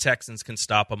see how the Texans can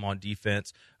stop them on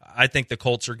defense. I think the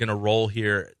Colts are going to roll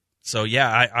here. So,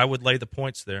 yeah, I would lay the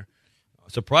points there.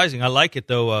 Surprising. I like it,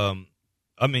 though.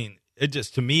 To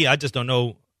me, I just don't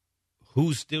know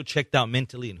who's still checked out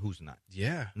mentally and who's not.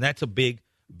 Yeah. And that's a big,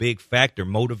 big factor.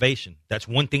 Motivation. That's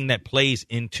one thing that plays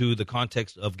into the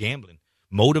context of gambling.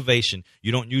 Motivation.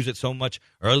 You don't use it so much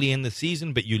early in the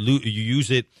season, but you use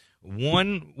it,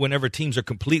 one, whenever teams are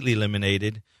completely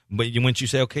eliminated. But once you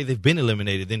say, okay, they've been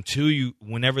eliminated. Then two,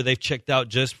 whenever they've checked out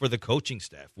just for the coaching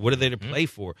staff. What are they to play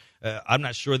for? I'm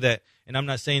not sure that, and I'm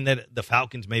not saying that the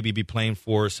Falcons maybe be playing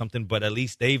for something, but at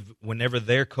least whenever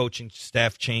their coaching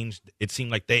staff changed, it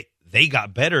seemed like they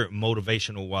got better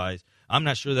motivational-wise. I'm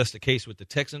not sure that's the case with the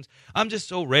Texans. I'm just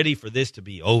so ready for this to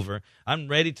be over. I'm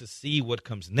ready to see what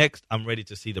comes next. I'm ready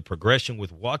to see the progression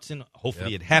with Watson.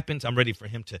 Hopefully it happens. I'm ready for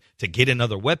him to get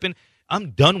another weapon.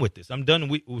 I'm done with this. I'm done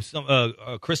with some.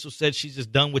 Crystal said she's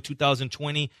just done with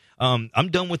 2020. I'm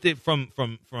done with it from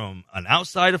an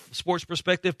outside of sports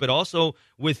perspective, but also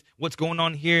with what's going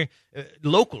on here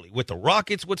locally with the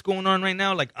Rockets. What's going on right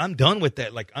now? Like, I'm done with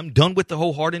that. Like, I'm done with the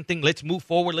whole Harden thing. Let's move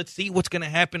forward. Let's see what's going to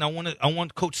happen. I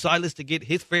want Coach Silas to get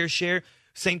his fair share.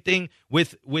 Same thing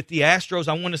with the Astros.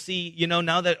 I want to see,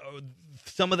 now that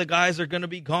some of the guys are going to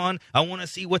be gone, I want to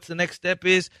see what the next step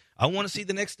is. I want to see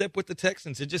the next step with the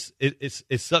Texans.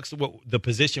 It sucks what the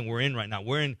position we're in right now.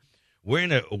 We're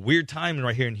in a weird time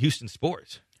right here in Houston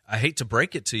sports. I hate to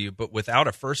break it to you, but without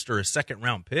a first or a second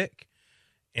round pick,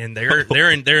 and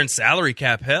they're in salary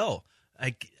cap hell.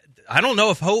 I don't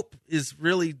know if hope is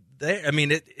really there. I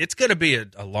mean, it's going to be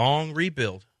a long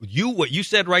rebuild. What you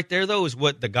said right there, though, is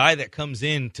what the guy that comes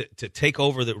in to take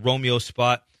over the Romeo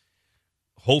spot,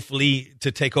 hopefully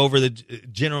to take over the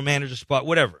general manager spot,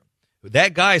 whatever.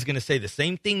 That guy is going to say the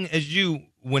same thing as you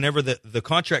whenever the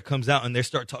contract comes out and they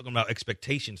start talking about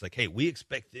expectations. Like, hey, we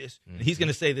expect this. Mm-hmm. And he's going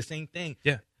to say the same thing.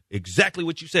 Yeah. Exactly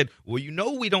what you said. Well,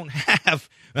 we don't have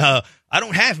I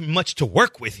don't have much to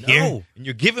work with here. And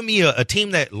you're giving me a team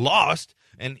that lost,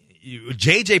 and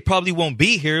JJ probably won't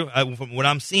be here from what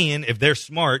I'm seeing if they're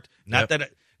smart. Not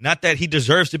that he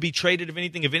deserves to be traded.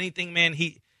 If anything, man,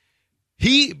 he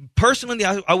personally,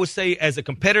 I would say as a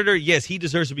competitor, yes, he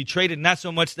deserves to be traded. Not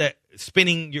so much that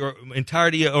spending your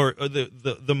entirety or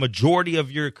the majority of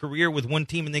your career with one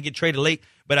team and then get traded late.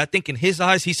 But I think in his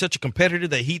eyes, he's such a competitor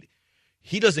that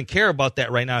he doesn't care about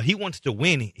that right now. He wants to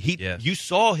win. You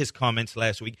saw his comments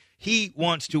last week. He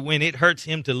wants to win. It hurts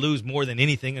him to lose more than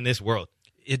anything in this world.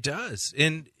 It does.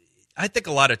 And I think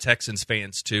a lot of Texans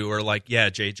fans, too, are like,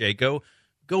 yeah, JJ, go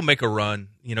make a run.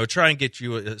 Try and get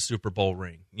you a Super Bowl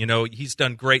ring. He's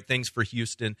done great things for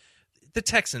Houston. The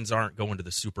Texans aren't going to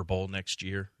the Super Bowl next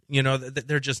year.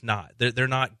 They're just not. They're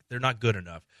not good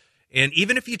enough. And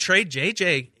even if you trade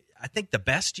JJ, I think the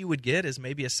best you would get is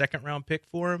maybe a second-round pick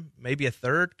for him, maybe a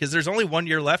third, because there's only 1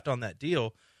 year left on that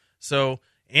deal. So,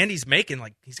 and he's going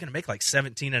to make like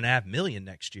 $17.5 million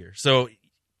next year. So,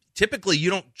 typically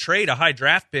you don't trade a high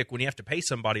draft pick when you have to pay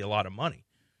somebody a lot of money.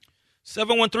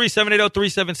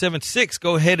 713-780-3776.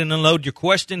 Go ahead and unload your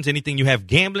questions. Anything you have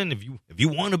gambling. If you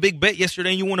won a big bet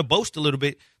yesterday and you want to boast a little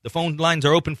bit, the phone lines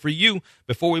are open for you.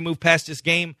 Before we move past this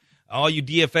game, all you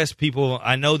DFS people,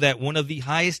 I know that one of the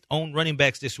highest owned running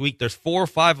backs this week, there's 4 or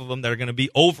 5 of them that are going to be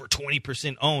over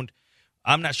 20% owned.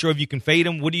 I'm not sure if you can fade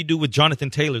him. What do you do with Jonathan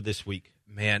Taylor this week?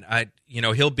 Man,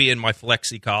 he'll be in my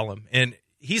flexi column, and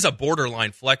he's a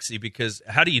borderline flexi because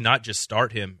how do you not just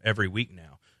start him every week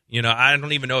now? I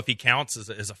don't even know if he counts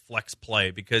as a flex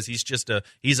play because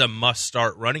he's a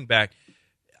must-start running back.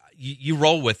 You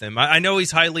roll with him. I know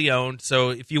he's highly owned, so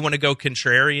if you want to go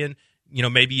contrarian,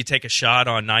 maybe you take a shot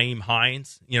on Nyheim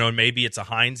Hines, and maybe it's a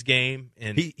Hines game.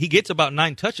 And he gets about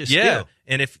 9 touches still.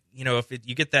 And if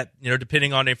you get that,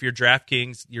 depending on if you're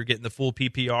DraftKings, you're getting the full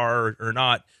PPR or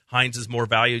not, Hines is more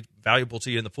valuable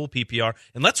to you in the full PPR.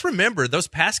 And let's remember, those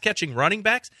pass-catching running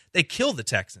backs, they kill the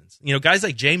Texans. Guys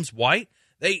like James White,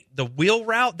 the wheel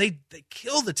route, they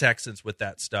kill the Texans with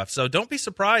that stuff. So don't be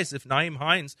surprised if Nyheim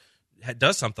Hines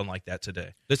does something like that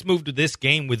today. Let's move to this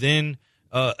game within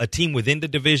a team within the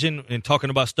division and talking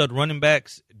about stud running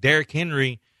backs. Derrick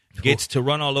Henry gets to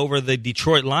run all over the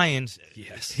Detroit Lions.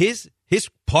 Yes. His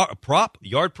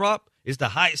yard prop is the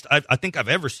highest I think I've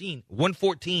ever seen,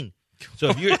 114.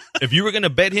 So if you were going to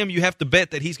bet him, you have to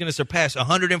bet that he's going to surpass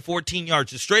 114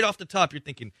 yards. Just straight off the top, you're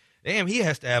thinking, damn, he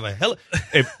has to have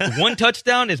if one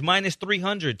touchdown is minus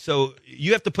 300. So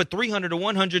you have to put 300 to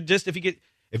 100 just if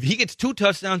he gets 2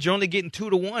 touchdowns, you're only getting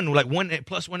 2 to 1, like one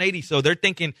plus 180. So they're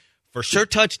thinking for sure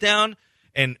touchdown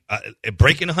and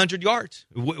breaking 100 yards.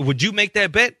 Would you make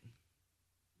that bet?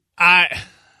 I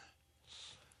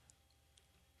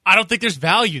don't think there's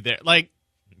value there. Like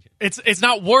it's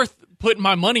not worth putting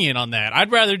my money in on that.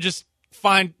 I'd rather just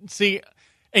see.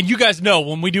 And you guys know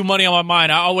when we do Money on My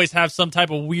Mind, I always have some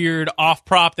type of weird off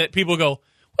prop that people go,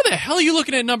 "What the hell are you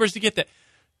looking at numbers to get that?"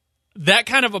 That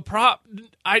kind of a prop,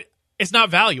 it's not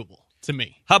valuable to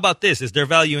me. How about this? Is there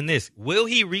value in this? Will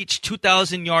he reach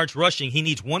 2,000 yards rushing? He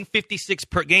needs 156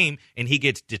 per game, and he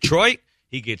gets Detroit,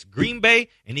 he gets Green Bay,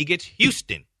 and he gets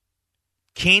Houston.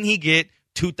 Can he get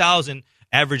 2,000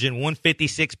 averaging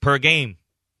 156 per game?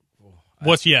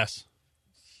 What's yes?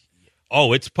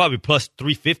 Oh, it's probably plus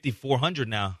 350, 400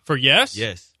 now. For yes?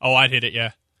 Yes. Oh, I'd hit it,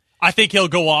 yeah. I think he'll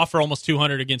go off for almost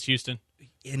 200 against Houston.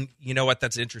 And you know what?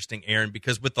 That's interesting, Aaron,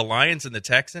 because with the Lions and the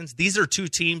Texans, these are 2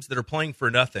 teams that are playing for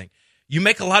nothing. you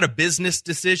make a lot of business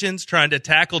decisions trying to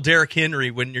tackle Derrick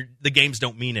Henry when the games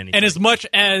don't mean anything. And as much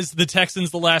as the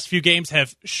Texans the last few games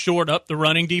have shored up the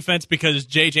running defense because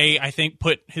JJ, I think,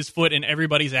 put his foot in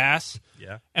everybody's ass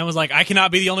and was like, I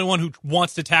cannot be the only one who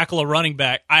wants to tackle a running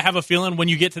back. I have a feeling when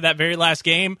you get to that very last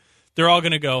game, they're all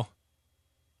going to go,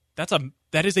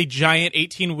 that is a giant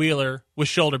 18-wheeler with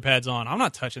shoulder pads on. I'm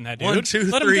not touching that dude. 1, 2,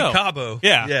 3, Cabo.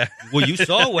 Yeah. Well, you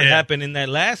saw what happened in that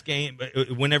last game.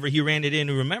 Whenever he ran it in,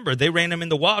 remember, they ran him in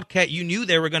the Wildcat. You knew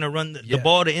they were going to run the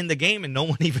ball to end the game, and no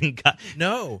one even got.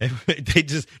 No.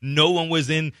 No one was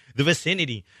in the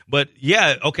vicinity. But,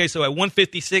 yeah, okay, so at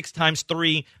 156 times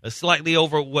 3, slightly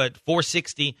over,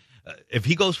 460. If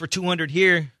he goes for 200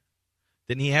 here,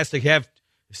 then he has to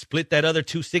split that other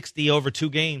 260 over 2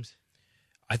 games.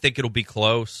 I think it'll be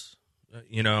close.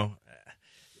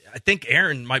 I think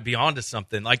Aaron might be onto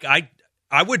something. Like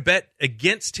I would bet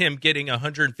against him getting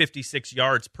 156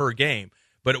 yards per game,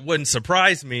 but it wouldn't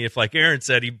surprise me if, like Aaron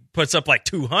said, he puts up like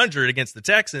 200 against the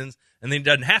Texans, and then he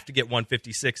doesn't have to get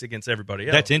 156 against everybody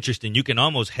else. That's interesting. You can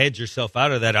almost hedge yourself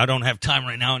out of that. I don't have time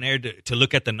right now in there to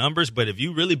look at the numbers, but if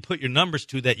you really put your numbers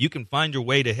to that, you can find your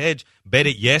way to hedge. Bet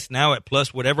it yes now at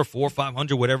plus whatever, 400 or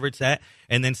 500, whatever it's at,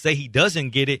 and then say he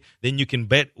doesn't get it, then you can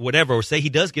bet whatever. Or say he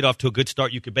does get off to a good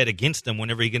start, you could bet against him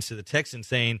whenever he gets to the Texans,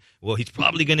 saying, well, he's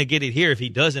probably going to get it here. If he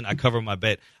doesn't, I cover my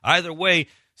bet. Either way,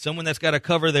 someone that's got to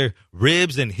cover their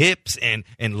ribs and hips and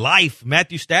life.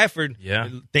 Matthew Stafford,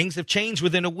 things have changed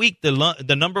within a week.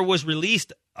 The number was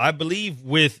released, I believe,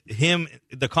 with him,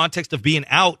 the context of being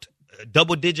out,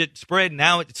 double-digit spread.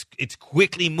 Now it's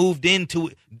quickly moved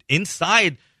into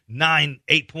inside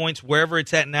 9-8 points, wherever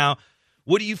it's at now.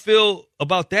 What do you feel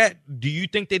about that? Do you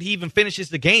think that he even finishes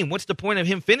the game? What's the point of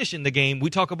him finishing the game? We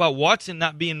talk about Watson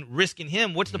not risking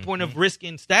him. What's the point of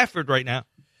risking Stafford right now?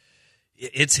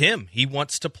 It's him. He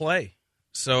wants to play.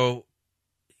 So,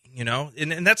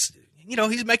 and that's,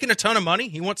 he's making a ton of money.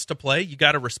 He wants to play. You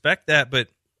got to respect that. But,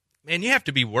 man, you have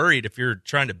to be worried if you're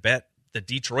trying to bet the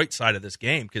Detroit side of this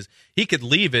game because he could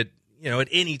leave it, at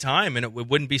any time, and it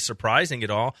wouldn't be surprising at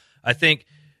all. I think,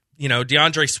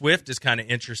 DeAndre Swift is kind of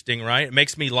interesting, right? It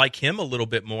makes me like him a little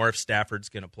bit more if Stafford's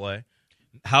going to play.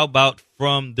 How about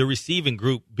from the receiving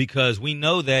group? Because we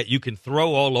know that you can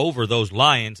throw all over those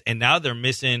Lions, and now they're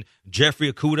missing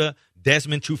Jeffrey Okudah,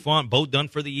 Desmond Trufant, both done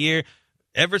for the year.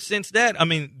 Ever since that, I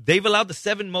mean, they've allowed the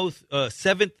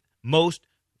seventh most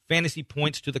fantasy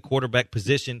points to the quarterback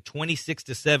position,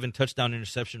 26-7 touchdown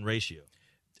interception ratio.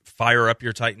 Fire up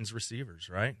your Titans receivers,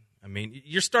 right? I mean,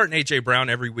 you're starting A.J. Brown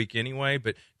every week anyway,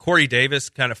 but Corey Davis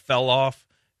kind of fell off.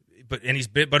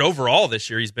 But overall this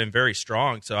year he's been very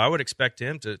strong, so I would expect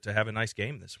him to have a nice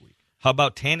game this week. How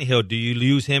about Tannehill? Do you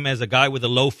use him as a guy with a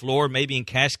low floor, maybe in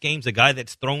cash games, a guy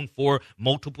that's thrown for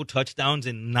multiple touchdowns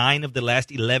in 9 of the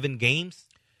last 11 games?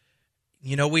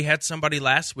 We had somebody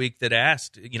last week that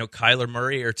asked, Kyler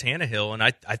Murray or Tannehill, and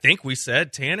I think we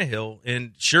said Tannehill,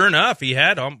 and sure enough, he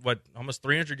had almost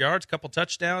 300 yards, a couple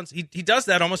touchdowns. He does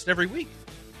that almost every week.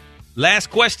 Last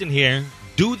question here.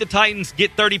 Do the Titans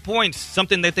get 30 points,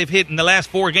 something that they've hit in the last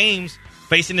 4 games,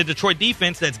 facing the Detroit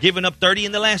defense that's given up 30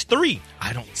 in the last 3?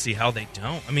 I don't see how they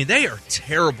don't. I mean, they are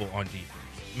terrible on defense.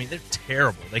 I mean, they're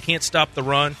terrible. They can't stop the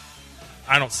run.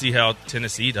 I don't see how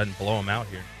Tennessee doesn't blow them out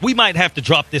here. We might have to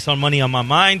drop this on Money on My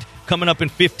Mind coming up in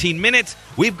 15 minutes.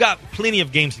 We've got plenty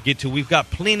of games to get to. We've got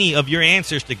plenty of your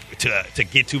answers to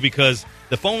get to because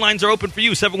the phone lines are open for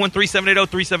you,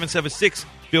 713-780-3776.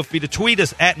 Feel free to tweet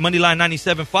us at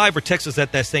Moneyline975 or text us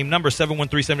at that same number,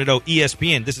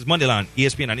 713-780-ESPN. This is Moneyline,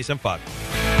 ESPN 97.5.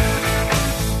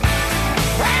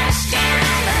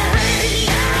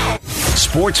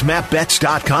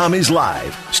 SportsMapBets.com is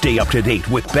live. Stay up to date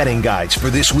with betting guides for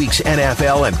this week's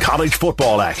NFL and college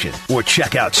football action. Or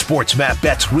check out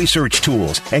SportsMapBet's research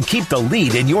tools and keep the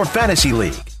lead in your fantasy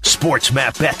league.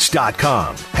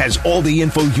 SportsMapBets.com has all the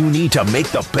info you need to make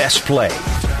the best play.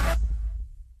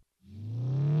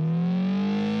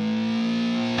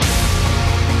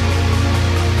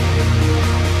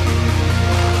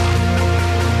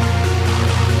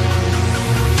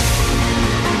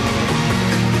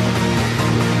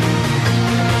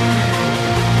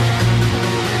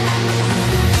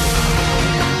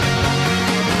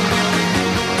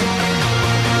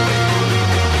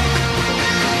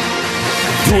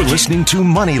 You're listening to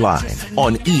Moneyline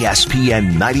on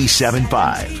ESPN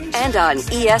 97.5. And on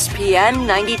ESPN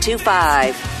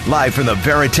 92.5. Live from the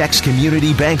Veritex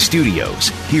Community Bank Studios,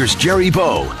 here's Jerry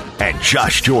Bowe and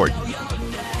Josh Jordan.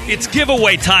 It's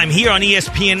giveaway time here on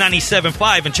ESPN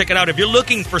 97.5. And check it out. If you're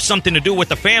looking for something to do with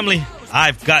the family,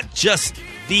 I've got just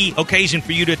the occasion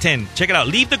for you to attend. Check it out.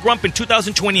 Leave the grump in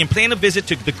 2020 and plan a visit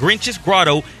to the Grinch's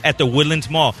Grotto at the Woodlands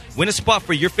Mall. Win a spot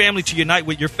for your family to unite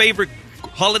with your favorite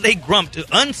holiday grump to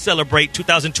uncelebrate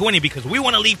 2020 because we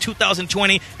want to leave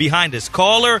 2020 behind us.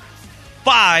 Caller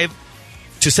 5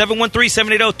 to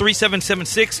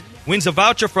 713-780-3776 wins a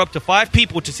voucher for up to 5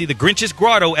 people to see the Grinch's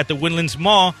Grotto at the Woodlands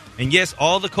Mall. And yes,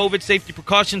 all the COVID safety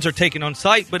precautions are taken on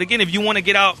site. But again, if you want to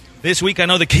get out this week, I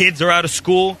know the kids are out of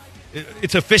school.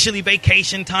 It's officially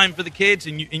vacation time for the kids,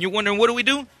 and you're wondering, what do we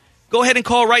do? Go ahead and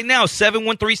call right now,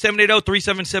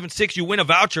 713-780-3776. You win a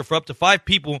voucher for up to 5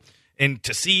 people and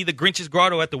to see the Grinch's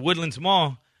Grotto at the Woodlands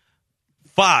Mall.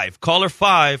 5. Caller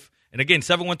 5. And again,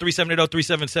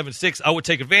 713-780-3776. I would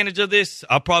take advantage of this.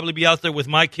 I'll probably be out there with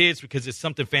my kids because it's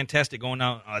something fantastic going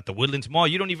on at the Woodlands Mall.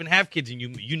 You don't even have kids, and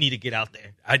you need to get out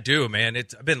there. I do, man.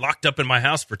 I've been locked up in my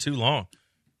house for too long.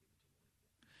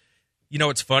 You know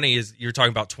what's funny is you're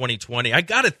talking about 2020. I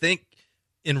got to think,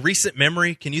 in recent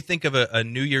memory, can you think of a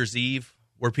New Year's Eve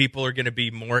where people are going to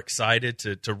be more excited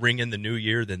to ring in the new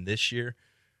year than this year?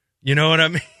 You know what I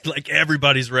mean? Like,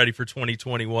 everybody's ready for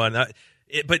 2021.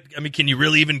 But, I mean, can you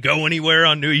really even go anywhere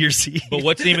on New Year's Eve? But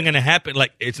what's even going to happen?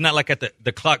 Like, it's not like at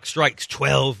the clock strikes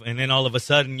 12 and then all of a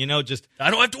sudden, just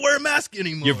I don't have to wear a mask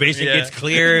anymore. Your vision gets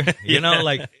clear.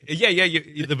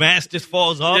 The mask just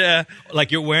falls off. Yeah.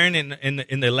 Like you're wearing and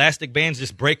the elastic bands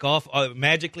just break off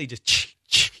magically. Just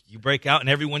you break out and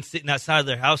everyone's sitting outside of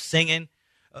their house singing.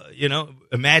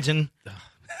 Imagine.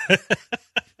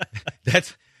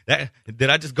 Did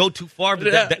I just go too far?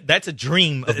 But that's a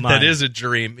dream of mine. That is a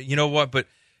dream. You know what? But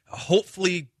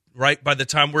hopefully, right by the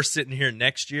time we're sitting here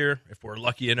next year, if we're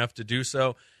lucky enough to do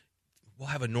so, we'll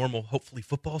have a normal, hopefully,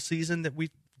 football season that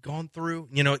we've gone through.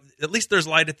 At least there's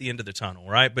light at the end of the tunnel,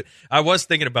 right? But I was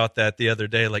thinking about that the other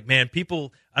day. Like, man,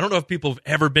 I don't know if people have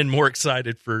ever been more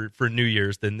excited for New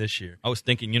Year's than this year. I was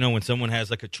thinking, when someone has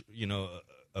like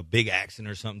a big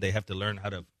accident or something, they have to learn how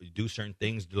to do certain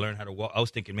things to learn how to walk. I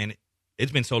was thinking, man,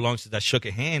 it's been so long since I shook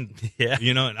a hand, yeah.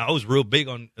 And I was real big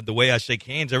on the way I shake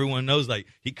hands. Everyone knows, like,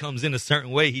 he comes in a certain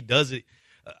way, he does it.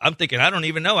 I'm thinking, I don't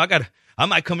even know. I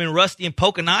might come in rusty and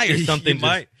poke an eye or something. You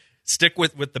might stick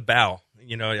with the bow.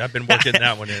 I've been working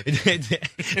that one in.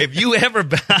 If you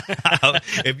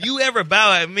ever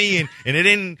bow at me and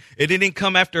it didn't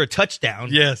come after a touchdown,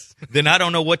 yes, then I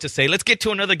don't know what to say. Let's get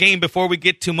to another game before we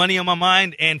get to Money on My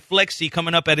Mind and Flexi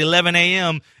coming up at 11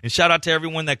 a.m. And shout out to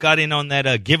everyone that got in on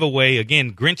that giveaway.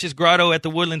 Again, Grinch's Grotto at the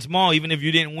Woodlands Mall. Even if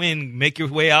you didn't win, make your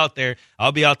way out there.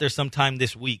 I'll be out there sometime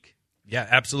this week. Yeah,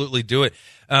 absolutely, do it.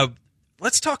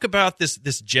 Let's talk about this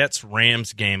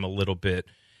Jets-Rams game a little bit.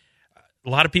 A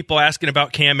lot of people asking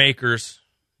about Cam Akers.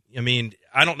 I mean,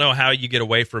 I don't know how you get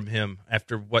away from him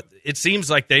after what it seems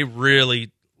like they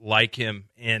really like him.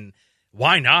 And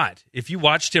why not? If you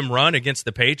watched him run against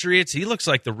the Patriots, he looks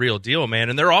like the real deal,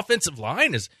 man. And their offensive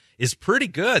line is pretty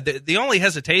good. The only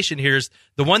hesitation here is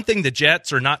the one thing the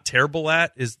Jets are not terrible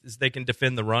at is they can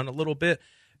defend the run a little bit.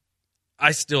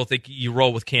 I still think you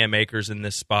roll with Cam Akers in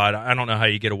this spot. I don't know how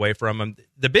you get away from him.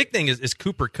 The big thing is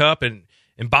Cooper Kupp and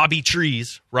Bobby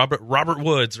Trees, Robert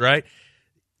Woods, right?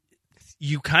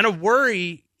 You kind of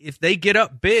worry if they get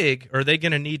up big, are they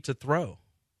going to need to throw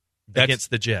against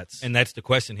the Jets? And that's the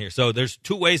question here. So there's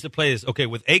two ways to play this. Okay,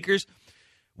 with Akers,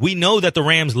 we know that the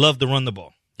Rams love to run the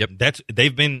ball. Yep,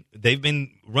 they've been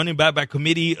running back by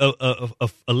committee a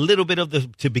little bit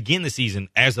to begin the season.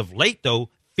 As of late, though,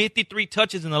 53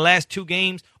 touches in the last 2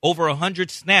 games, over 100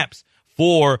 snaps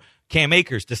for Cam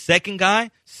Akers. The second guy,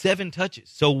 7 touches.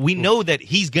 So we know that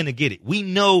he's going to get it. We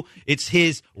know it's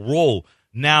his role.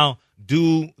 Now,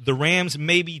 do the Rams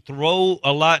maybe throw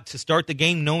a lot to start the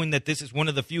game, knowing that this is one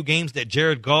of the few games that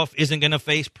Jared Goff isn't going to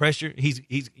face pressure? He's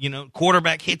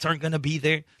quarterback hits aren't going to be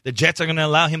there. The Jets are going to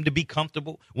allow him to be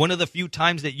comfortable. One of the few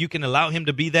times that you can allow him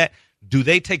to be that. Do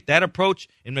they take that approach?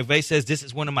 And McVay says, this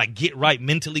is one of my get-right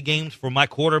mentally games for my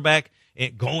quarterback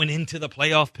and going into the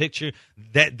playoff picture,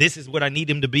 that this is what I need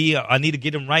him to be. I need to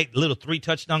get him right, a little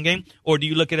 3-touchdown game. Or do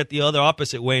you look at it the other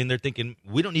opposite way and they're thinking,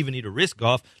 we don't even need to risk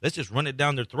Goff. Let's just run it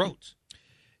down their throats.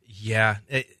 Yeah,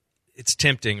 it's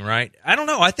tempting, right? I don't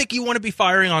know. I think you want to be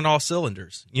firing on all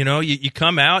cylinders. You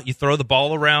come out, you throw the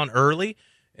ball around early,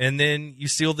 and then you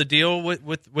seal the deal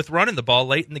with running the ball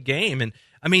late in the game. And,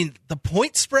 I mean, the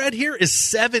point spread here is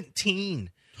 17.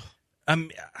 My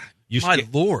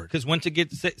Lord. Because once it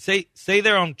gets, say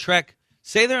they're on track.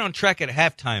 Say they're on track at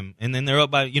halftime, and then they're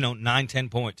up by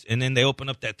 9-10 points, and then they open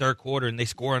up that third quarter and they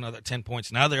score another 10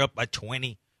 points. Now they're up by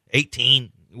 20,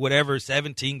 18, whatever,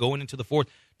 17 going into the fourth.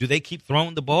 Do they keep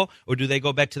throwing the ball, or do they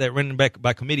go back to that running back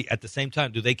by committee at the same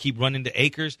time? Do they keep running to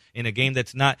Akers in a game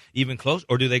that's not even close,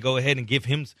 or do they go ahead and give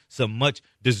him some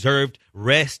much-deserved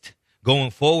rest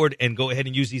going forward and go ahead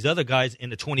and use these other guys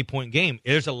in a 20-point game?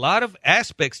 There's a lot of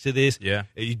aspects to this. Yeah.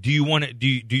 Do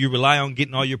you rely on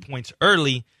getting all your points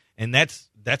early? And that's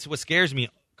what scares me.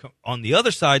 On the other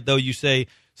side, though, you say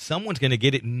someone's going to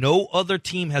get it. No other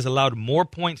team has allowed more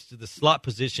points to the slot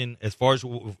position as far as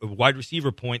wide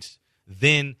receiver points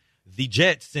than the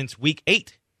Jets since week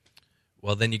 8.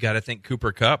 Well, then you got to think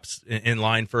Cooper Kupp's in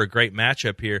line for a great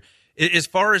matchup here. As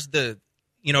far as if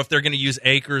they're going to use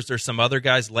Akers or some other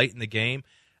guys late in the game,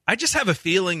 I just have a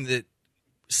feeling that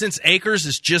since Akers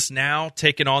is just now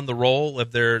taking on the role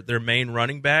of their main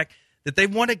running back, that they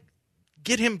want to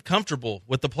get him comfortable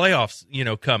with the playoffs,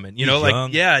 coming. He's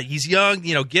young. He's young.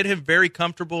 Get him very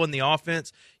comfortable in the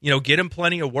offense. Get him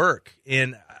plenty of work,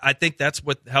 and I think that's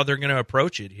how they're going to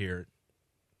approach it here.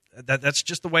 That's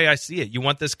just the way I see it. You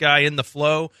want this guy in the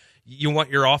flow. You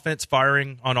want your offense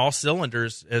firing on all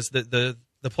cylinders as the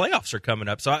playoffs are coming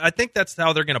up. So I think that's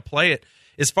how they're going to play it.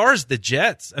 As far as the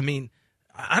Jets, I mean,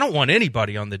 I don't want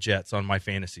anybody on the Jets on my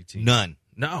fantasy team. None.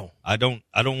 No, I don't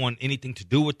want anything to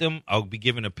do with them. I'll be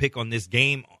giving a pick on this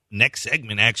game next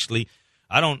segment. Actually,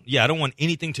 I don't want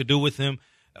anything to do with them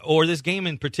or this game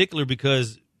in particular,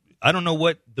 because I don't know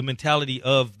what the mentality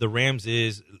of the Rams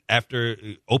is after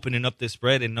opening up this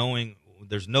spread and knowing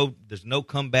there's no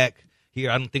comeback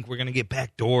here. I don't think we're going to get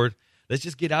backdoored. Let's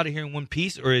just get out of here in one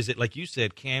piece. Or is it like you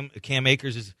said, Cam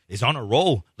Akers is on a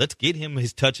roll. Let's get him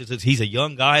his touches. He's a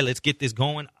young guy. Let's get this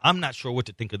going. I'm not sure what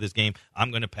to think of this game. I'm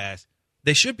going to pass.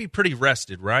 They should be pretty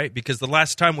rested, right? Because the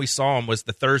last time we saw them was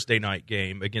the Thursday night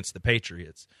game against the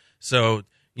Patriots. So,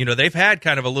 they've had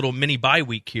kind of a little mini bye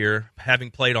week here,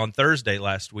 having played on Thursday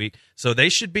last week. So they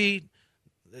should be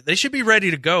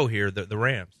ready to go here, the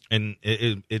Rams. And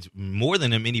it's more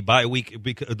than a mini bye week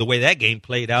because the way that game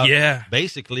played out. Yeah.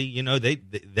 Basically,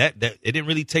 it didn't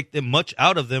really take them much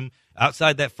out of them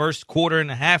outside that first quarter and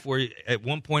a half, where at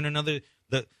one point or another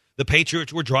the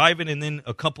Patriots were driving, and then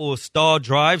a couple of stalled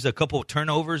drives, a couple of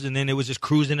turnovers, and then it was just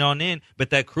cruising on in.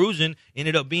 But that cruising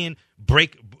ended up being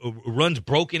runs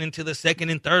broken into the second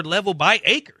and third level by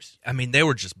Akers. I mean, they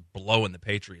were just blowing the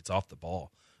Patriots off the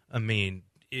ball. I mean,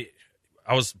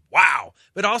 I was, wow.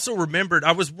 But I also remembered,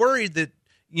 I was worried that,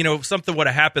 something would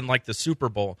have happened like the Super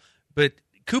Bowl. But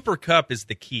Cooper Kupp is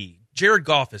the key. Jared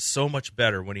Goff is so much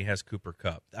better when he has Cooper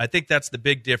Kupp. I think that's the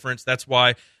big difference. That's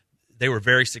why they were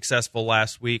very successful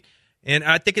last week, and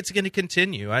I think it's going to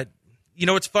continue.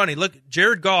 It's funny. Look,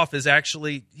 Jared Goff is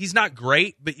he's not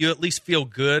great, but you at least feel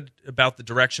good about the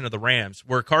direction of the Rams.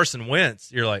 Where Carson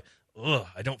Wentz, you're like, ugh,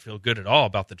 I don't feel good at all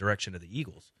about the direction of the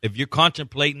Eagles. If you're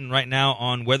contemplating right now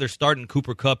on whether starting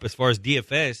Cooper Kupp as far as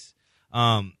DFS,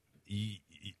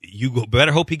 you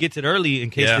better hope he gets it early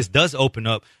in case this does open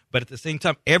up. But at the same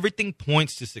time, everything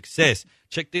points to success.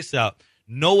 Check this out.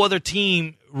 No other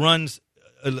team runs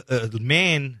a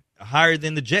man higher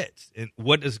than the Jets. And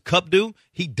what does Kupp do?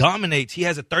 He dominates. He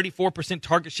has a 34%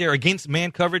 target share against man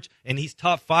coverage, and he's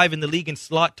top 5 in the league in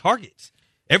slot targets.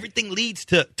 Everything leads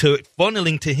to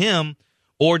funneling to him,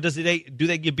 or do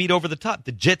they get beat over the top?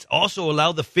 The Jets also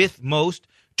allow the 5th most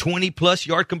 20-plus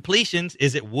yard completions.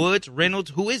 Is it Woods,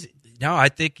 Reynolds? Who is it? No, I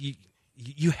think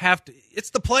you have to.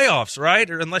 It's the playoffs, right?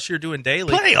 Or unless you're doing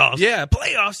daily playoffs. Yeah,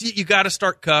 playoffs. You got to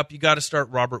start Kupp. You got to start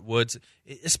Robert Woods,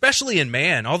 especially in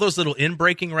man. All those little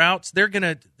in-breaking routes, they're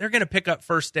gonna pick up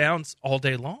first downs all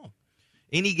day long.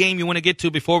 Any game you want to get to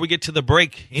before we get to the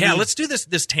break? Let's do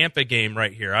this Tampa game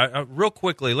right here. Real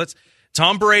quickly.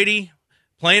 Tom Brady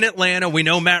playing Atlanta. We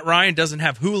know Matt Ryan doesn't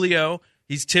have Julio.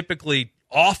 He's typically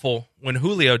awful when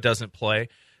Julio doesn't play.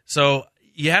 So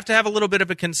you have to have a little bit of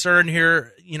a concern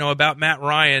here, about Matt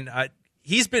Ryan.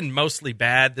 He's been mostly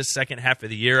bad this second half of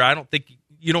the year. I don't think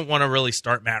you don't want to really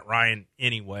start Matt Ryan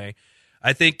anyway.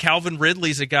 I think Calvin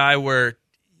Ridley's a guy where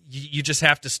you just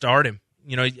have to start him,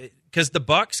 because the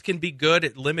Bucs can be good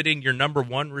at limiting your number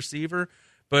one receiver,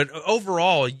 but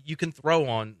overall you can throw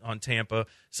on Tampa.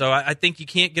 So I think you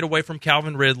can't get away from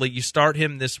Calvin Ridley. You start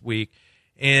him this week,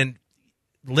 and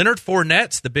Leonard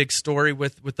Fournette's the big story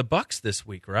with the Bucs this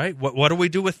week, right? What do we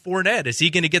do with Fournette? Is he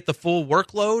going to get the full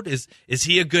workload? Is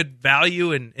he a good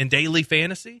value in daily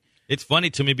fantasy? It's funny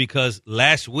to me because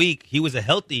last week he was a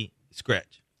healthy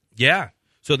scratch. Yeah.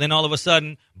 So then all of a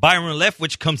sudden Byron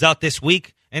Leftwich comes out this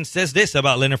week and says this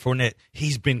about Leonard Fournette.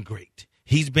 He's been great.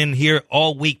 He's been here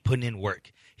all week putting in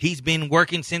work. He's been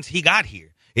working since he got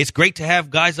here. It's great to have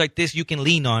guys like this you can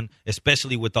lean on,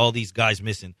 especially with all these guys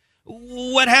missing.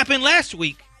 What happened last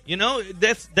week?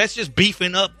 That's just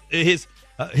beefing up his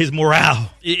his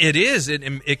morale. It is.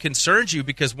 It concerns you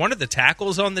because one of the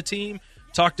tackles on the team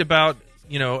talked about,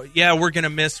 we're going to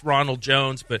miss Ronald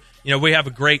Jones, but, we have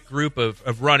a great group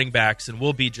of running backs and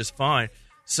we'll be just fine.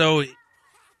 So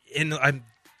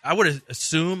I would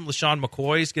assume LaShawn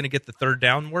McCoy is going to get the third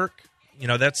down work.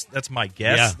 That's my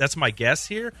guess. Yeah. That's my guess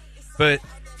here. But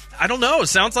I don't know. It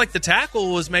sounds like the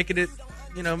tackle was making it,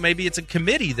 maybe it's a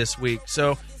committee this week.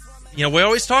 So, we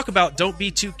always talk about don't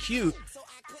be too cute.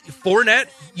 Fournette,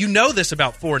 this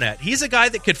about Fournette. He's a guy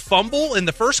that could fumble in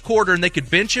the first quarter and they could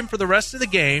bench him for the rest of the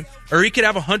game, or he could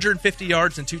have 150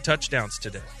 yards and 2 touchdowns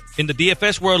today. In the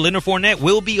DFS world, Leonard Fournette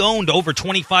will be owned over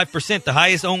 25%. The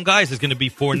highest owned guys is going to be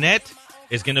Fournette,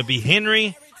 it's going to be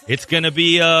Henry, it's going to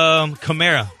be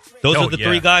Kamara. Those are the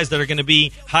 3 guys that are going to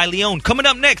be highly owned. Coming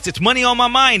up next, it's Money on My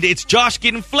Mind. It's Josh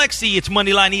getting flexy. It's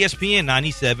Moneyline ESPN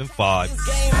 97.5.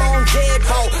 Game on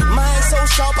deadbolt. Mind so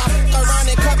sharp, I around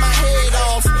and cut my head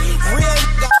off.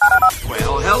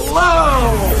 Well,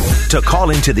 hello. To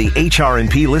call into the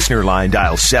HRNP listener line,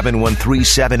 dial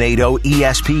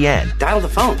 713-780-ESPN. Dial the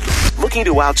phone. Looking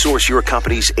to outsource your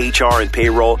company's HR and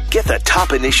payroll? Get the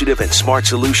top initiative and smart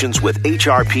solutions with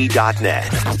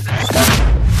HRP.net.